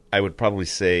 I would probably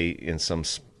say in some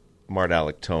smart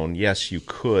aleck tone, yes, you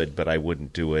could, but I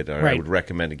wouldn't do it, or right. I would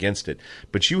recommend against it.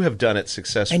 But you have done it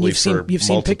successfully and you've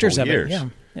seen pictures years. of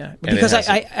it, yeah. Because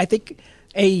I think,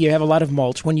 you have a lot of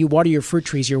mulch. When you water your fruit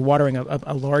trees, you're watering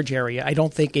a large area. I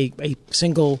don't think a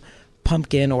single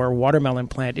pumpkin or watermelon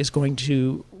plant is going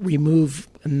to remove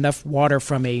enough water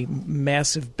from a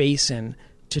massive basin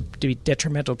to be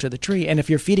detrimental to the tree. And if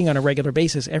you're feeding on a regular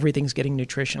basis, everything's getting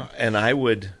nutrition. And I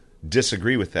would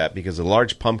disagree with that, because a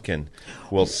large pumpkin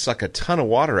will suck a ton of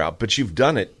water out, but you've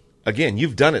done it. Again,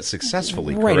 you've done it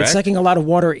successfully, right? Correct? It's sucking a lot of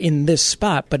water in this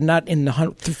spot, but not in the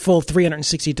full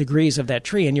 360 degrees of that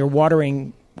tree. And you're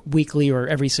watering weekly or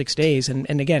every 6 days.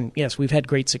 And again, yes, we've had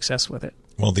great success with it.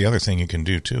 Well, the other thing you can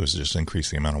do too is just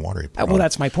increase the amount of water you put on.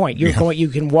 That's my point. You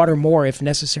can water more if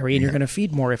necessary, and you're going to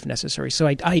feed more if necessary. So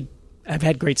I've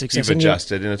had great success. You've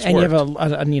adjusted, and it's worked.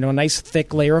 And you have a nice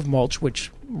thick layer of mulch,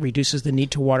 which reduces the need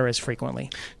to water as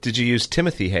frequently. Did you use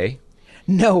Timothy hay?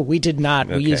 No, we did not.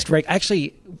 Okay. We used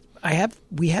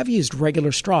we have used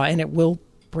regular straw, and it will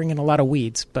bring in a lot of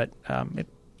weeds, but it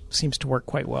seems to work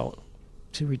quite well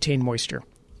to retain moisture.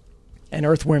 And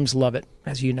earthworms love it,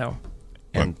 as you know.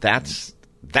 And that's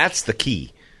the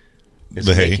key.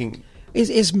 The hay.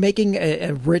 Is making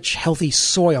a rich, healthy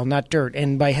soil, not dirt.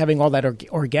 And by having all that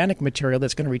organic material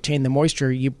that's going to retain the moisture,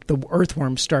 the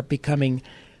earthworms start becoming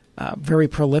very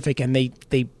prolific, and they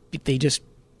just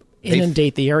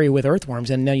inundate the area with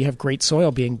earthworms, and now you have great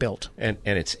soil being built. And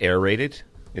it's aerated.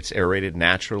 It's aerated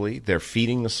naturally. They're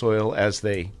feeding the soil as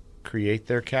they create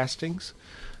their castings.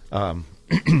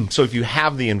 So if you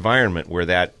have the environment where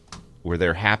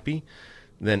they're happy,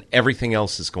 then everything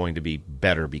else is going to be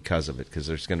better because of it, because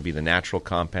there's going to be the natural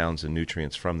compounds and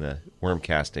nutrients from the worm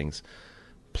castings,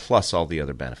 plus all the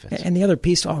other benefits. And the other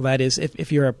piece to all that is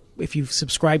if you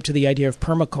subscribe to the idea of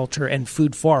permaculture and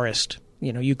food forest,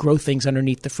 you grow things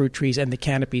underneath the fruit trees and the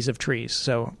canopies of trees.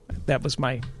 So that was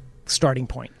my starting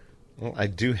point. Well, I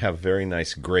do have very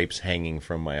nice grapes hanging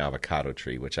from my avocado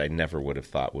tree, which I never would have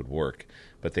thought would work,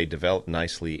 but they develop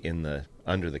nicely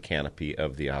under the canopy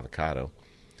of the avocado.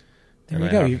 There you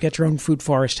go. You've got your own food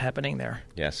forest happening there.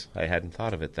 Yes, I hadn't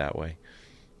thought of it that way.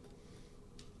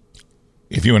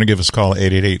 If you want to give us a call,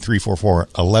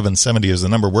 888-344-1170 is the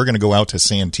number. We're going to go out to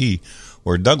Santee,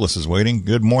 where Douglas is waiting.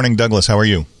 Good morning, Douglas. How are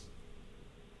you?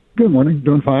 Good morning.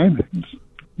 Doing fine. It's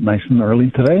nice and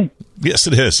early today. Yes,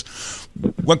 it is.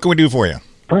 What can we do for you?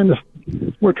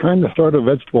 We're trying to start a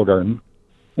vegetable garden,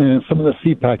 and some of the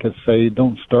seed packets say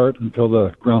don't start until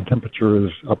the ground temperature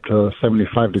is up to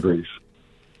 75 degrees.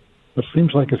 It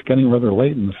seems like it's getting rather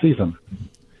late in the season.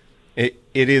 It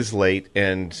is late,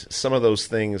 and some of those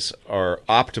things are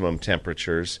optimum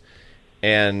temperatures,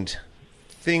 and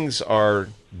things are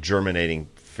germinating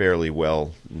fairly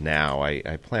well now.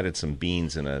 I planted some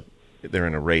beans they're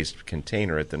in a raised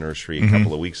container at the nursery a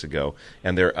couple of weeks ago,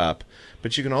 and they're up.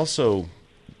 But you can also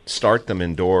start them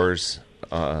indoors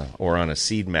or on a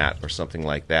seed mat or something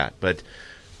like that. But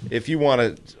if you want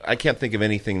to, I can't think of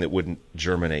anything that wouldn't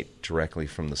germinate directly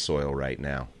from the soil right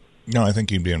now. No, I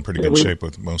think you'd be in pretty good shape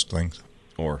with most things.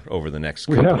 Or over the next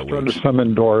couple of weeks. We have started some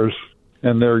indoors,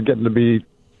 and they're getting to be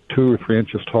 2 or 3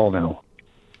 inches tall now.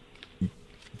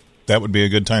 That would be a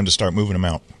good time to start moving them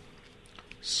out.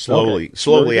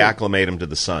 Slowly acclimate them to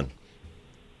the sun.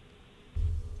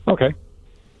 Okay.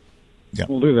 Yeah.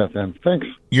 We'll do that then. Thanks.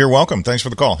 You're welcome. Thanks for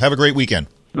the call. Have a great weekend.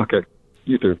 Okay.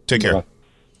 You too. Take care. Bye.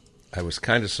 I was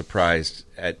kind of surprised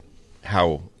at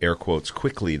how, air quotes,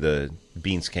 quickly the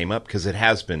beans came up, because it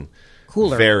has been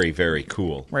Cooler. very, very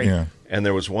cool. Right. Yeah. And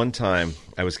there was one time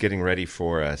I was getting ready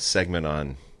for a segment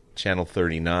on Channel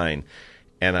 39,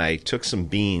 and I took some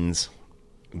bean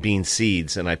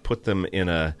seeds, and I put them in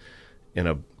a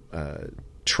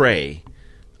tray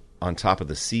on top of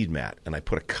the seed mat, and I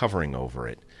put a covering over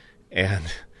it, and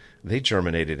they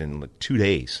germinated in like 2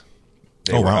 days.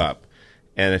 They were wow. up,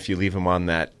 and if you leave them on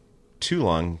that too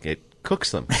long, it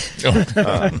cooks them.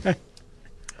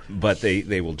 But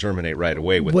they will germinate right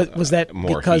away with Was that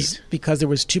more heat. because there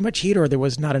was too much heat or there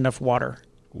was not enough water?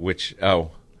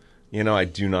 I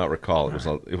do not recall.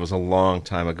 It was a long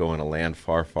time ago in a land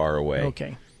far, far away.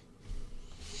 Okay.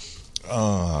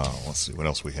 Let's see what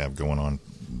else we have going on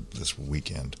this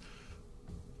weekend.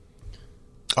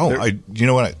 Oh, you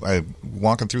know what? I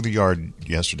walking through the yard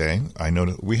yesterday, I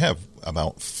noticed we have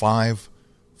about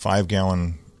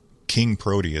 5-gallon king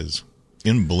proteas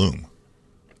in bloom.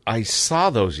 I saw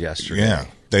those yesterday. Yeah,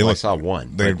 I saw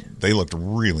one. They looked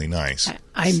really nice.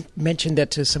 I mentioned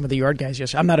that to some of the yard guys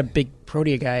yesterday. I'm not a big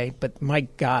protea guy, but my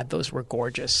God, those were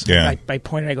gorgeous. Yeah. I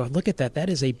pointed, I go, look at that. That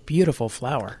is a beautiful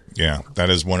flower. Yeah, that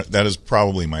is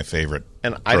probably my favorite.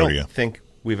 And protea. I don't think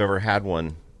we've ever had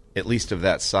one, at least of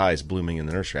that size, blooming in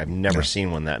the nursery. I've never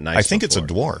seen one that nice. I think before.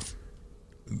 it's a dwarf.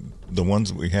 The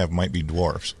ones that we have might be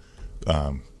dwarfs,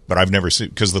 but I've never seen,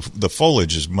 because the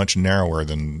foliage is much narrower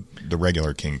than the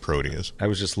regular king proteas. I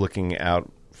was just looking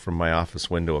out from my office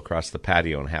window across the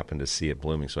patio and happened to see it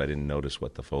blooming, so I didn't notice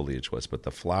what the foliage was, but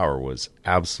the flower was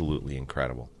absolutely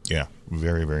incredible. Yeah,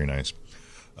 very, very nice.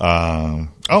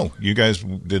 You guys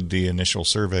did the initial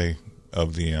survey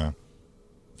of the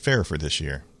fair for this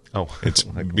year. Oh,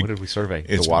 what did we survey?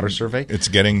 The water survey? It's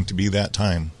getting to be that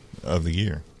time of the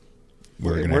year.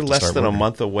 We're less than a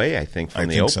month away, I think, from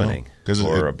the opening. So.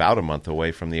 About a month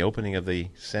away from the opening of the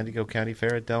San Diego County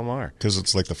Fair at Del Mar. Because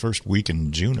it's like the first week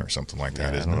in June or something like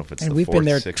that, I isn't don't know it? if it's And the we've 4th, been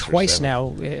there 6th, or twice 7th. now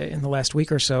in the last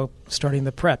week or so, starting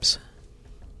the preps.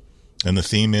 And the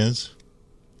theme is?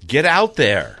 Get out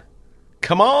there.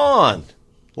 Come on.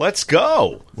 Let's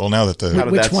go. Well, now that How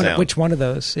did that sound? Which one of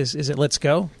those? Is it Let's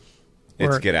Go?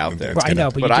 It's Or- Get Out There. Well, I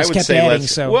know, but you I just would kept say adding,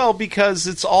 let's. so... Well, because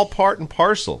it's all part and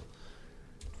parcel.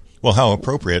 Well, how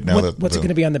appropriate now What's it going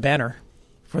to be on the banner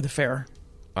for the fair?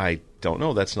 I don't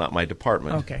know. That's not my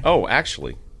department. Okay. Oh,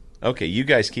 actually. Okay, you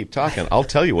guys keep talking. I'll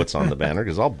tell you what's on the banner,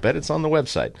 because I'll bet it's on the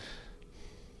website.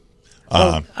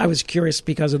 Well, I was curious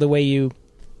because of the way you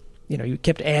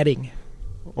kept adding.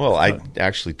 Well, I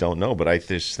actually don't know, but I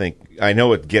just think I know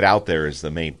what "Get Out There" is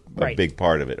a Right. big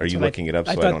part of it. Are you looking it up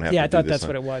so I don't have to? Yeah, I do thought this that's on-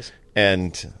 what it was.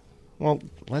 And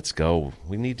let's go.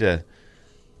 We need to.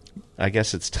 I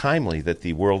guess it's timely that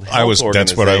the World Health Organization.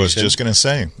 That's what I was just going to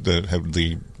say.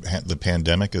 The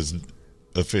pandemic is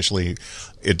officially.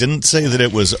 It didn't say that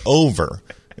it was over.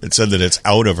 It said that it's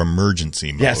out of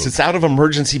emergency mode. Yes, it's out of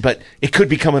emergency, but it could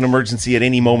become an emergency at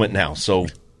any moment now. So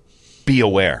be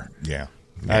aware. Yeah.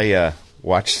 I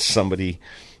watched somebody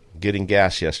getting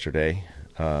gas yesterday.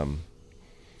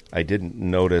 I didn't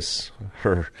notice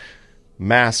her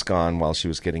mask on while she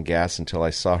was getting gas until I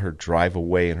saw her drive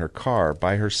away in her car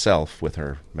by herself with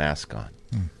her mask on.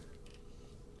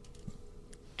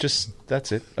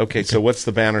 That's it. Okay, so what's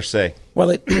the banner say?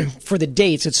 Well, for the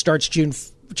dates, it starts June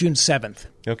 7th.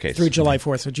 Okay. Through July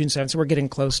 4th, so June 7th. So we're getting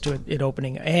close to it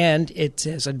opening. And it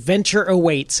says, adventure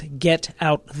awaits. Get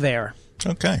out there.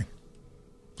 Okay.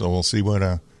 So we'll see what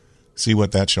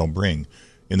that shall bring.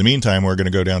 In the meantime, we're going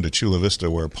to go down to Chula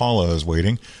Vista where Paula is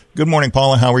waiting. Good morning,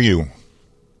 Paula. How are you?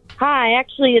 Hi,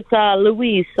 actually, it's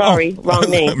Louise. Sorry, wrong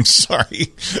name. I'm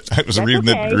sorry. I was That's reading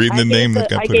okay. the name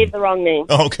that got I put gave in. the wrong name.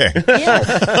 Oh, okay.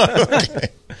 Yes.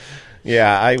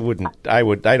 Yeah, I wouldn't.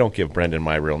 I don't give Brendan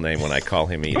my real name when I call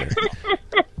him either.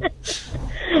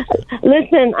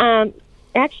 Listen,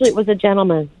 actually, it was a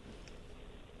gentleman.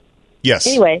 Yes.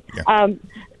 Anyway, Yeah.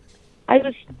 I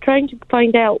was trying to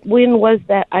find out when was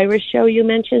that Irish show you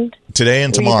mentioned? Today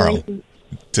and Were you tomorrow. going to-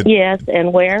 Yes,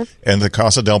 and where? And the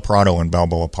Casa del Prado in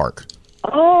Balboa Park.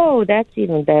 Oh, that's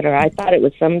even better. I thought it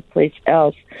was someplace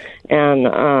else,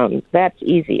 and that's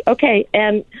easy. Okay,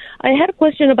 and I had a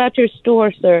question about your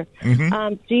store, sir.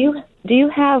 Mm-hmm. Do you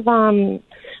have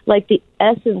like the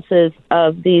essences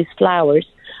of these flowers?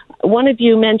 One of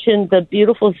you mentioned the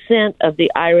beautiful scent of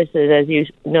the irises as you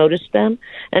noticed them,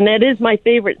 and that is my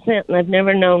favorite scent, and I've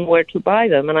never known where to buy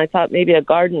them, and I thought maybe a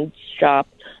garden shop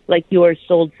like yours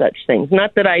sold such things.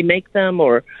 Not that I make them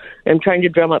or am trying to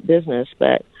drum up business,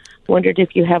 but wondered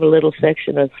if you have a little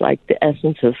section of like the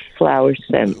essence of flower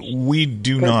scents. We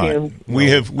do Perfume.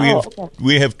 not.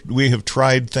 We have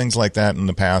tried things like that in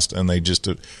the past, and they just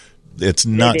it's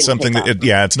not didn't something take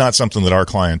that it's not something that our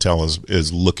clientele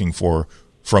is looking for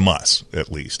from us,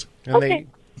 at least. And Okay.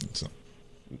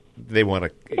 they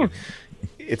want to.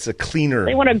 It's a cleaner.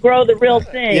 They want to grow the real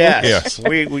thing. Yes,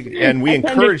 we That's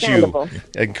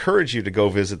encourage you to go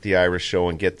visit the Iris Show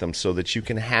and get them so that you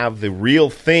can have the real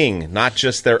thing, not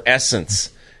just their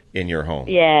essence, in your home.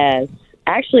 Yes.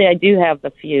 Actually, I do have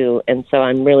a few, and so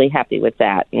I'm really happy with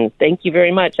that. And thank you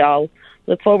very much. I'll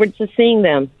look forward to seeing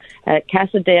them at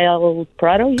Casa del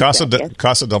Prado. you Casa said, yes?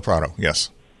 Casa del Prado, yes,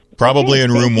 probably Okay,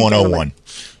 in thank room you, 101.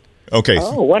 Okay,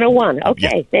 Oh, 101. Okay,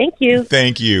 Yeah. thank you.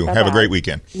 thank you. Have a Bye-bye. great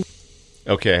weekend.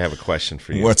 Okay, I have a question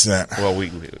for you. What's that? Well,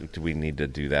 do we need to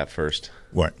do that first?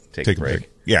 What? Take a break.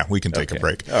 Yeah, we can take a Okay.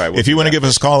 break. All right, we'll if you do want to that give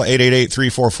us a call,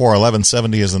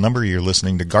 888-344-1170 is the number. You're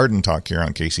listening to Garden Talk here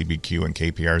on KCBQ and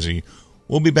KPRZ.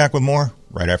 We'll be back with more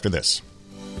right after this.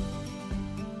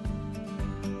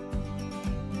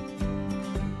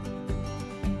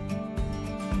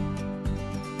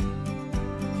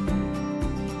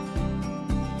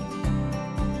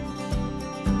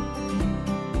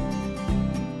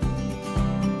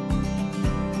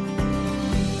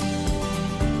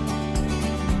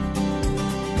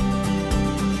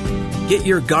 Get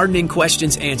your gardening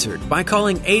questions answered by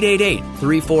calling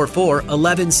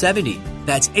 888-344-1170.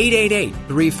 That's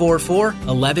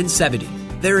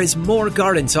 888-344-1170. There is more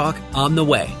Garden Talk on the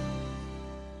way.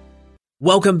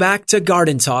 Welcome back to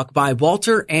Garden Talk by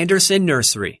Walter Anderson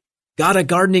Nursery. Got a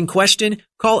gardening question?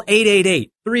 Call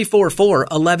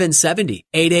 888-344-1170.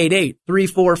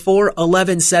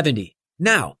 888-344-1170.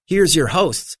 Now, here's your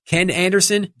hosts, Ken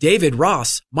Anderson, David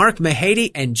Ross, Mark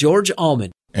Mahady, and George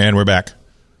Allman. And we're back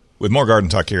with more Garden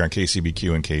Talk here on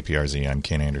KCBQ and KPRZ. I'm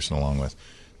Ken Anderson along with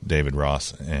David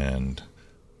Ross and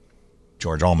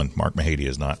George Allman. Mark Mahady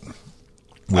is not with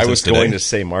I us was today. going to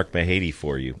say Mark Mahady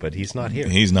for you, but he's not here.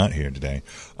 He's not here today.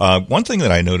 One thing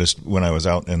that I noticed when I was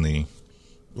out in the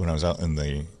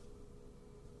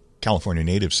California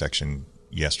native section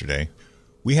yesterday,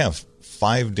 we have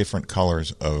 5 different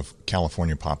colors of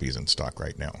California poppies in stock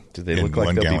right now. Do they in look like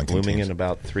 1 they'll be gallon blooming containers. in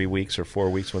about 3 weeks or 4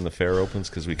 weeks when the fair opens?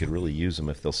 Because we could really use them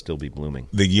if they'll still be blooming.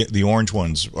 The orange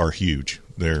ones are huge.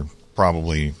 They're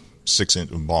probably 6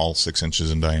 inches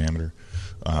in diameter.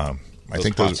 I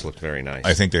think pots those look very nice.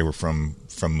 I think they were from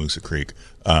Moosa Creek.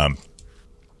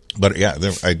 But yeah,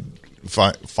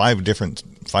 five different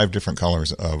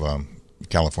colors of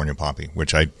California poppy,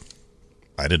 which I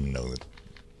didn't know that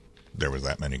there was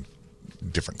that many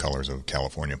different colors of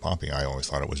California poppy. I always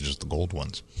thought it was just the gold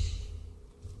ones.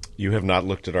 You have not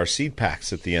looked at our seed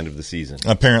packs at the end of the season.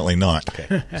 Apparently not.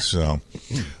 So,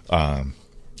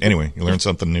 anyway, you learn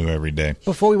something new every day.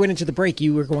 Before we went into the break,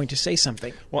 you were going to say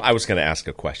something. Well, I was going to ask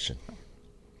a question.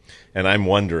 And I'm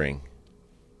wondering,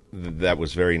 that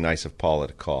was very nice of Paula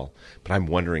to call, but I'm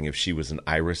wondering if she was an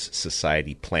Iris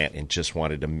Society plant and just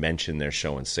wanted to mention their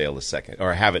show and sale a second,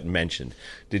 or have it mentioned.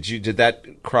 Did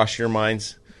that cross your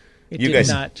minds? It you did guys,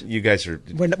 not. You guys are.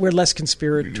 We're less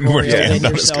conspiratorial than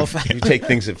not as yourself. You take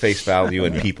things at face value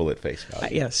and people at face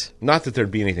value. Yes. Not that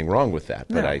there'd be anything wrong with that,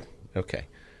 but No. okay.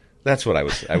 That's what I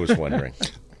was wondering.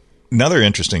 Another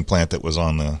interesting plant that was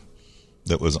on the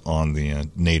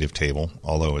native table,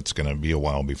 although it's going to be a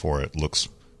while before it looks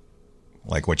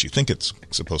like what you think it's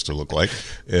supposed to look like,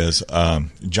 is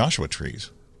Joshua trees.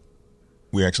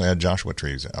 We actually had Joshua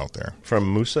trees out there.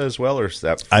 From Moosa as well, or is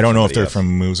that? I don't know if they're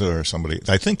somebody else? from Moosa or somebody.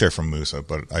 I think they're from Moosa,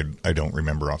 but I don't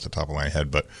remember off the top of my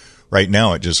head. But right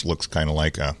now, it just looks kind of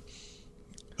like a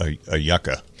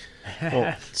yucca.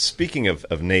 Well, speaking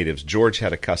of natives, George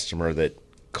had a customer that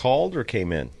called or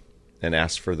came in and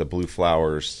asked for the blue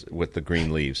flowers with the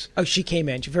green leaves. Oh, she came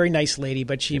in. She's a very nice lady,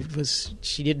 but she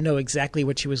didn't know exactly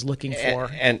what she was looking for.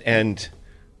 And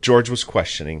George was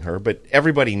questioning her, but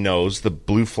everybody knows the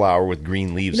blue flower with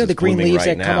green leaves. You know, is the green blooming leaves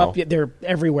right that come now. up, they're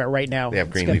everywhere right now. They have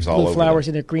It's green got leaves all blue over flowers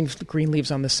them. and they're green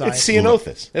leaves on the side. It's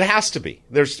ceanothus. It has to be.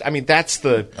 That's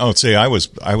the. Oh, see, I was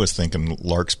thinking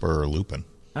larkspur or lupin.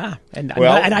 And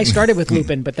Well- I started with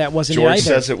lupin, but that wasn't George it either.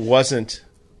 says it wasn't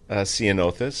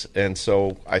ceanothus, and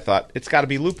so I thought it's got to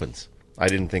be lupins. I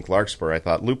didn't think larkspur. I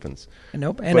thought lupins.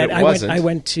 Nope. And But it I wasn't.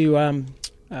 went to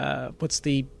what's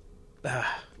the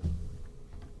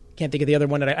can't think of the other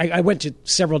one. I went to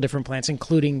several different plants,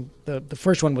 including the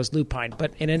first one was lupine,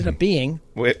 but it ended up being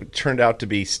Well, it turned out to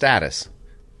be status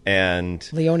and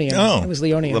Leonium. Oh. It was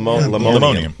Leonium.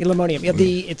 limonium. Limonium. Yeah,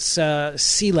 it's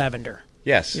sea lavender.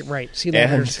 Yes, You're right. Sea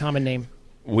lavender is a And common name.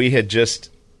 we had just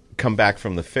come back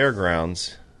from the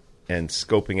fairgrounds and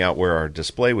scoping out where our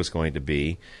display was going to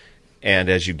be, And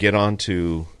as you get on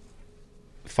to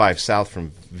 5 South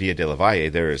from Via de la Valle,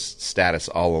 there is status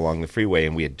all along the freeway.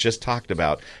 And we had just talked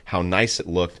about how nice it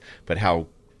looked, but how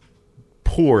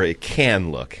poor it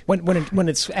can look. When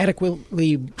it's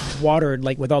adequately watered,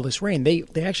 like with all this rain, they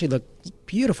actually look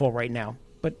beautiful right now.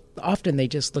 But often they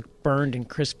just look burned and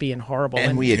crispy and horrible.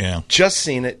 And we had just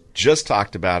seen it, just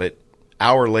talked about it.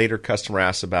 Hour later, customer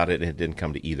asked about it, and it didn't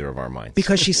come to either of our minds.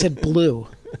 Because she said blue,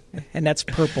 and that's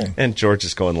purple. And George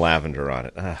is going lavender on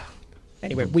it.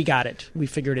 Anyway, we got it. We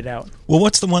figured it out. Well,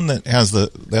 what's the one that has the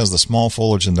small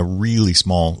foliage and the really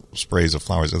small sprays of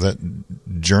flowers? Is that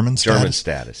German status? German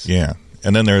status. Yeah.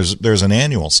 And then there's an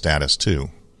annual status, too.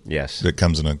 Yes. That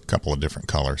comes in a couple of different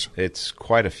colors. It's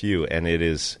quite a few, and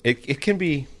it can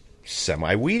be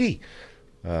semi-weedy.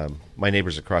 My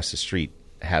neighbors across the street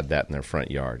had that in their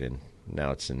front yard, and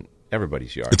now it's in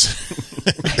everybody's yard.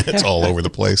 It's all over the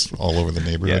place, all over the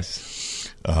neighborhood.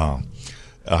 Yes.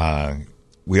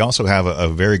 We also have a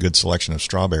very good selection of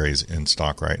strawberries in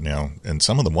stock right now, and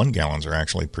some of the 1 gallons are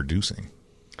actually producing.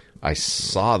 I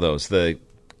saw those. The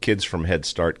kids from Head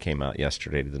Start came out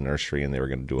yesterday to the nursery, and they were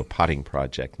going to do a potting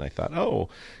project. And I thought, oh,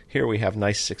 here we have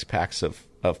nice 6-packs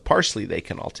of parsley they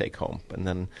can all take home. And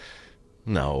then,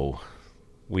 no,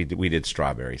 we did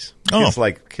strawberries.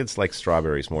 Kids like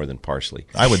strawberries more than parsley.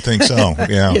 I would think so.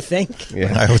 Yeah, You think?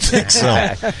 Yeah. I would think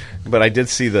so. But I did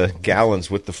see the gallons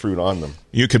with the fruit on them.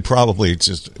 You could probably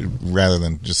just, rather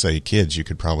than just say kids, you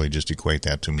could probably just equate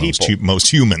that to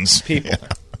most humans. People. Yeah.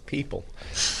 People.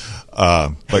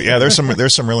 But yeah, there's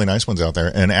some really nice ones out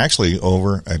there. And actually,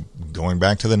 going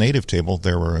back to the native table,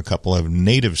 there were a couple of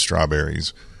native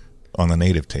strawberries on the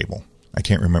native table. I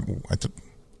can't remember.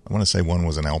 I want to say one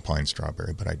was an alpine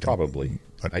strawberry, but I don't. Probably.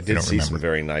 But I did see remember. some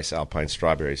very nice alpine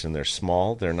strawberries, and they're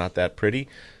small. They're not that pretty,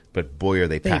 but boy, are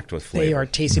they packed with flavor. They are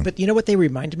tasty. But you know what they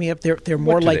remind me of? They're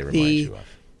more What do like they remind you of?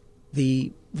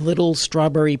 the little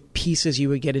strawberry pieces you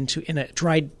would get in a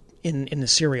dried in the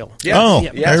cereal. Yes. Oh,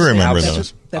 Yes. I remember That's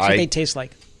those. what they taste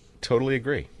like. Totally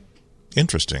agree.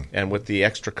 Interesting. And with the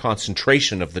extra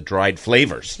concentration of the dried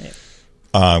flavors.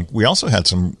 We also had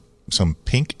some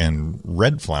pink and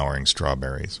red flowering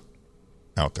strawberries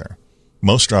out there.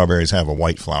 Most strawberries have a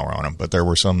white flower on them, but there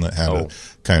were some that had a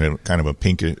kind of a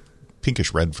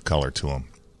pinkish red color to them.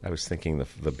 I was thinking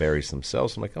the berries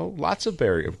themselves. I'm like, oh, lots of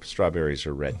strawberries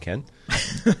are red, Ken.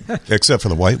 Except for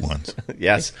the white ones.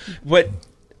 Yes. But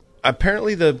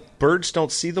apparently the birds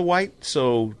don't see the white,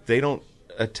 so they don't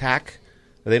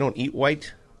eat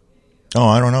white Oh,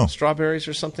 I don't know. strawberries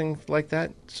or something like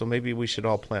that. So maybe we should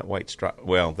all plant white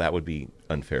Well, that would be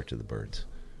unfair to the birds.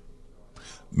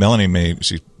 Melanie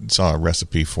she saw a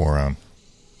recipe for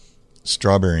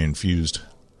strawberry infused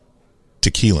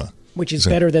tequila. Which is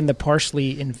better than the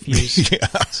parsley infused.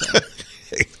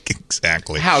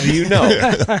 Exactly. How do you know?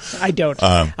 I don't.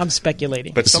 I'm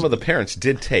speculating. But some of the parents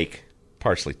did take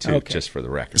parsley too, just for the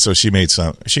record. So she made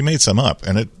some up,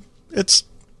 and it's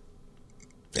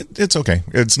okay.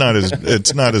 It's not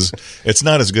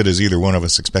as good as either one of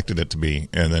us expected it to be.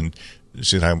 And then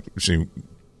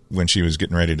when she was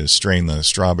getting ready to strain the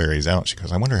strawberries out, she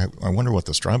goes, I wonder what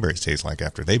the strawberries taste like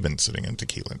after they've been sitting in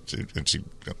tequila. And she,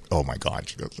 oh my God,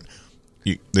 she goes,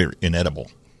 they're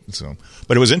inedible. So,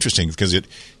 but it was interesting because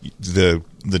the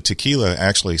tequila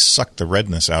actually sucked the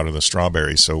redness out of the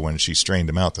strawberries. So when she strained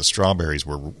them out, the strawberries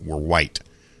were white,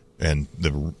 and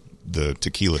the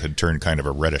tequila had turned kind of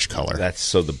a reddish color. That's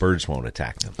so the birds won't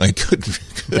attack them. I could.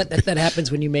 That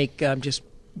happens when you make just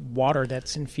water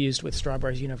that's infused with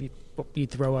strawberries. You know, if you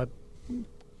throw a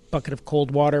bucket of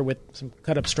cold water with some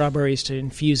cut up strawberries to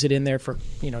infuse it in there for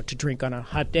to drink on a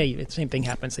hot day, the same thing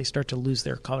happens. They start to lose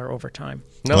their color over time.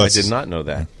 No, I did not know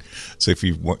that. So if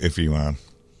you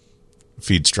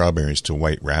feed strawberries to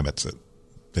white rabbits,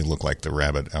 they look like the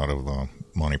rabbit out of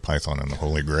Monty Python and the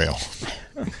Holy Grail.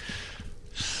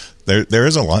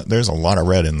 There's a lot of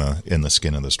red in the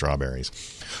skin of the strawberries.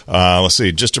 Let's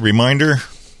see. Just a reminder.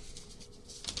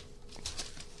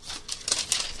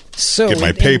 So get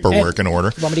my paperwork in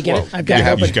order. Want me to get it? I've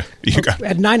got it. You got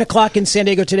At 9 o'clock in San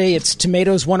Diego today, it's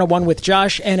Tomatoes 101 with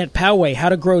Josh, and at Poway, How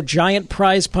to Grow Giant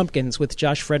Prize Pumpkins with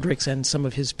Josh Fredericks and some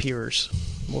of his peers.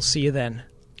 We'll see you then.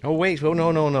 Oh wait! Oh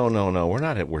no! We're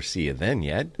not at We'll See You Then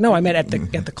yet. No, I meant at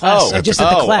the class. Just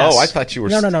at the class. Oh, I thought you were.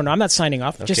 No. I'm not signing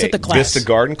off. Okay. Just at the class. Vista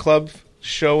Garden Club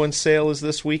show and sale is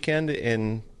this weekend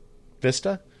in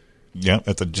Vista. Yeah,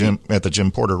 at the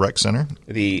Jim Porter Rec Center.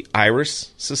 The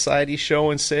Iris Society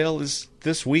show and sale is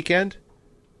this weekend.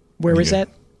 Where is that?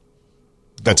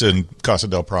 That's in Casa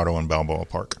del Prado and Balboa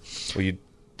Park. Well, you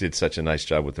did such a nice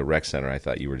job with the rec center. I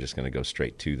thought you were just going to go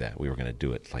straight to that. We were going to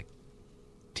do it like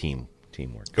team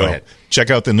teamwork. Go ahead. Check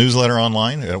out the newsletter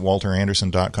online at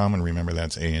walteranderson.com, and remember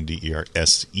that's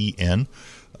ANDERSEN.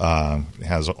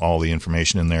 Has all the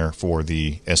information in there for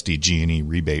the SDG&E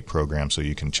rebate program, so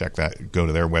you can check that. Go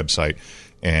to their website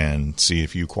and see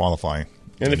if you qualify.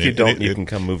 And if you don't, you can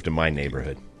come move to my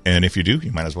neighborhood. And if you do,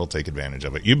 you might as well take advantage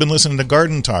of it. You've been listening to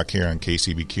Garden Talk here on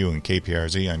KCBQ and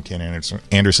KPRZ. I'm Ken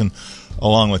Anderson,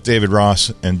 along with David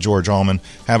Ross and George Allman.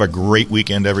 Have a great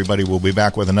weekend, everybody. We'll be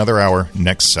back with another hour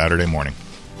next Saturday morning.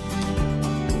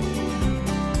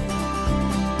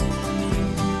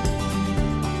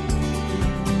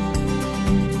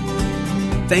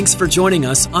 Thanks for joining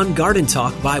us on Garden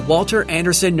Talk by Walter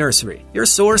Anderson Nursery, your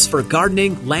source for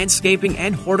gardening, landscaping,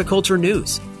 and horticulture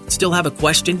news. Still have a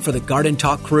question for the Garden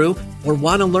Talk crew or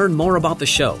want to learn more about the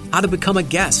show, how to become a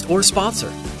guest or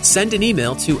sponsor? Send an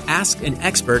email to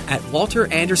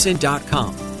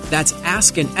askanexpert@walteranderson.com. That's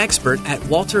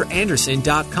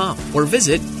askanexpert@walteranderson.com or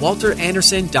visit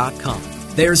walteranderson.com.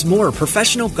 There's more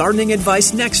professional gardening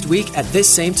advice next week at this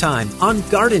same time on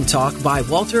Garden Talk by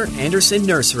Walter Anderson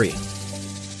Nursery.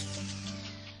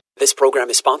 This program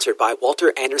is sponsored by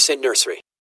Walter Anderson Nursery.